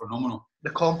guys are phenomenal.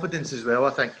 The confidence as well,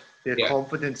 I think. Their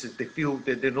confidence is they feel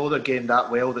they know their game that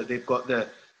well that they've got the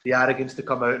arrogance to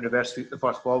come out and reverse sweep the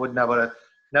first ball. Would never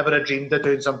have dreamed of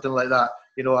doing something like that.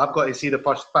 I've got to see the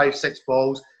first 5-6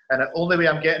 balls, and the only way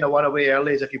I'm getting a one away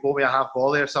early is if you bowl me a half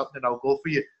volley or something, I'll go for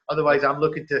you. Otherwise, I'm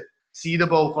looking to see the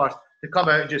ball first. To come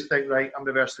out and just think, right, I'm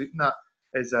reverse sweeping that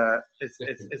is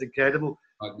incredible.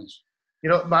 Madness.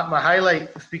 My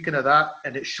highlight, speaking of that,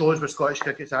 and it shows where Scottish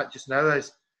cricket's at just now,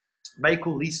 is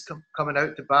Michael Lease coming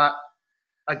out to bat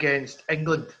against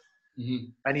England,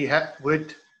 and he hit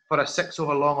Wood for a 6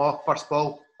 over long off first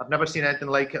ball. I've never seen anything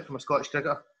like it from a Scottish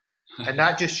cricketer. And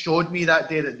that just showed me that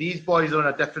day that these boys are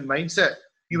on a different mindset.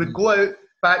 You would go out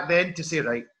back then to say,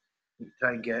 right,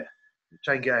 try and get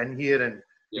in here and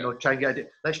try and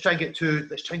get let's try and get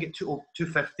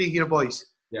 250 here, boys.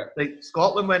 Yeah. Like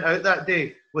Scotland went out that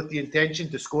day with the intention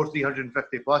to score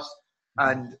 350 plus.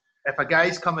 And if a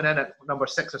guy's coming in at number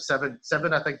 6 or 7,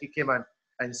 I think he came in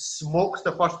and smokes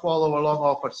the first ball over long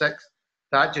off for 6,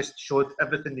 that just showed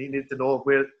everything you needed to know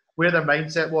where their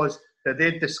mindset was, that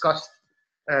they'd discussed.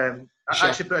 I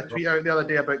actually put a tweet out the other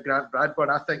day about Grant Bradburn.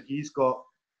 I think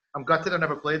I'm gutted I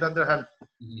never played under him.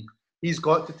 He's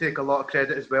got to take a lot of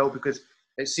credit as well, because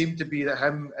it seemed to be that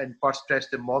him and first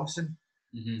Preston Momsen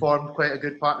formed quite a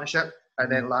good partnership,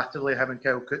 and then laterally him and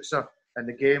Kyle Coetzer, and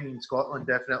the game in Scotland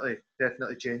definitely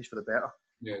changed for the better.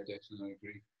 Yeah, definitely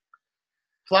agree.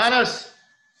 Flanners,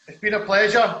 it's been a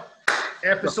pleasure.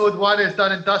 Episode 1 is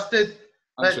done and dusted.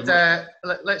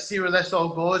 Let's see where this all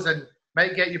goes, and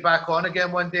might get you back on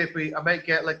again one day. I might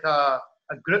get like a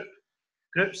group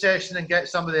session and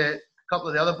get a couple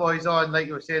of the other boys on, like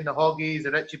you were saying, the Hoggies,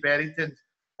 the Richie Berringtons,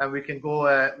 and we can go.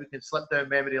 We can slip down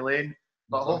memory lane.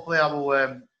 But hopefully,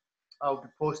 I'll be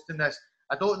posting this.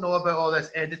 I don't know about all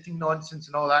this editing nonsense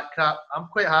and all that crap. I'm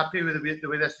quite happy with the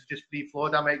way this is just free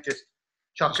flowed. I might just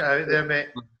chuck it out there, mate,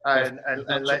 and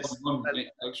let's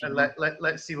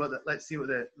see what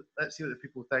the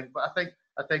people think. But I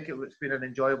think it's been an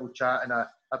enjoyable chat, and I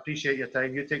appreciate your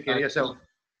time. You take care of yourself.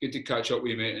 Good to catch up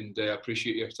with you, mate, and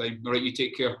appreciate your time. All right, you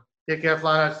take care. Take care,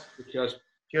 Flanners. Cheers.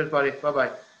 Cheers, buddy. Bye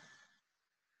bye.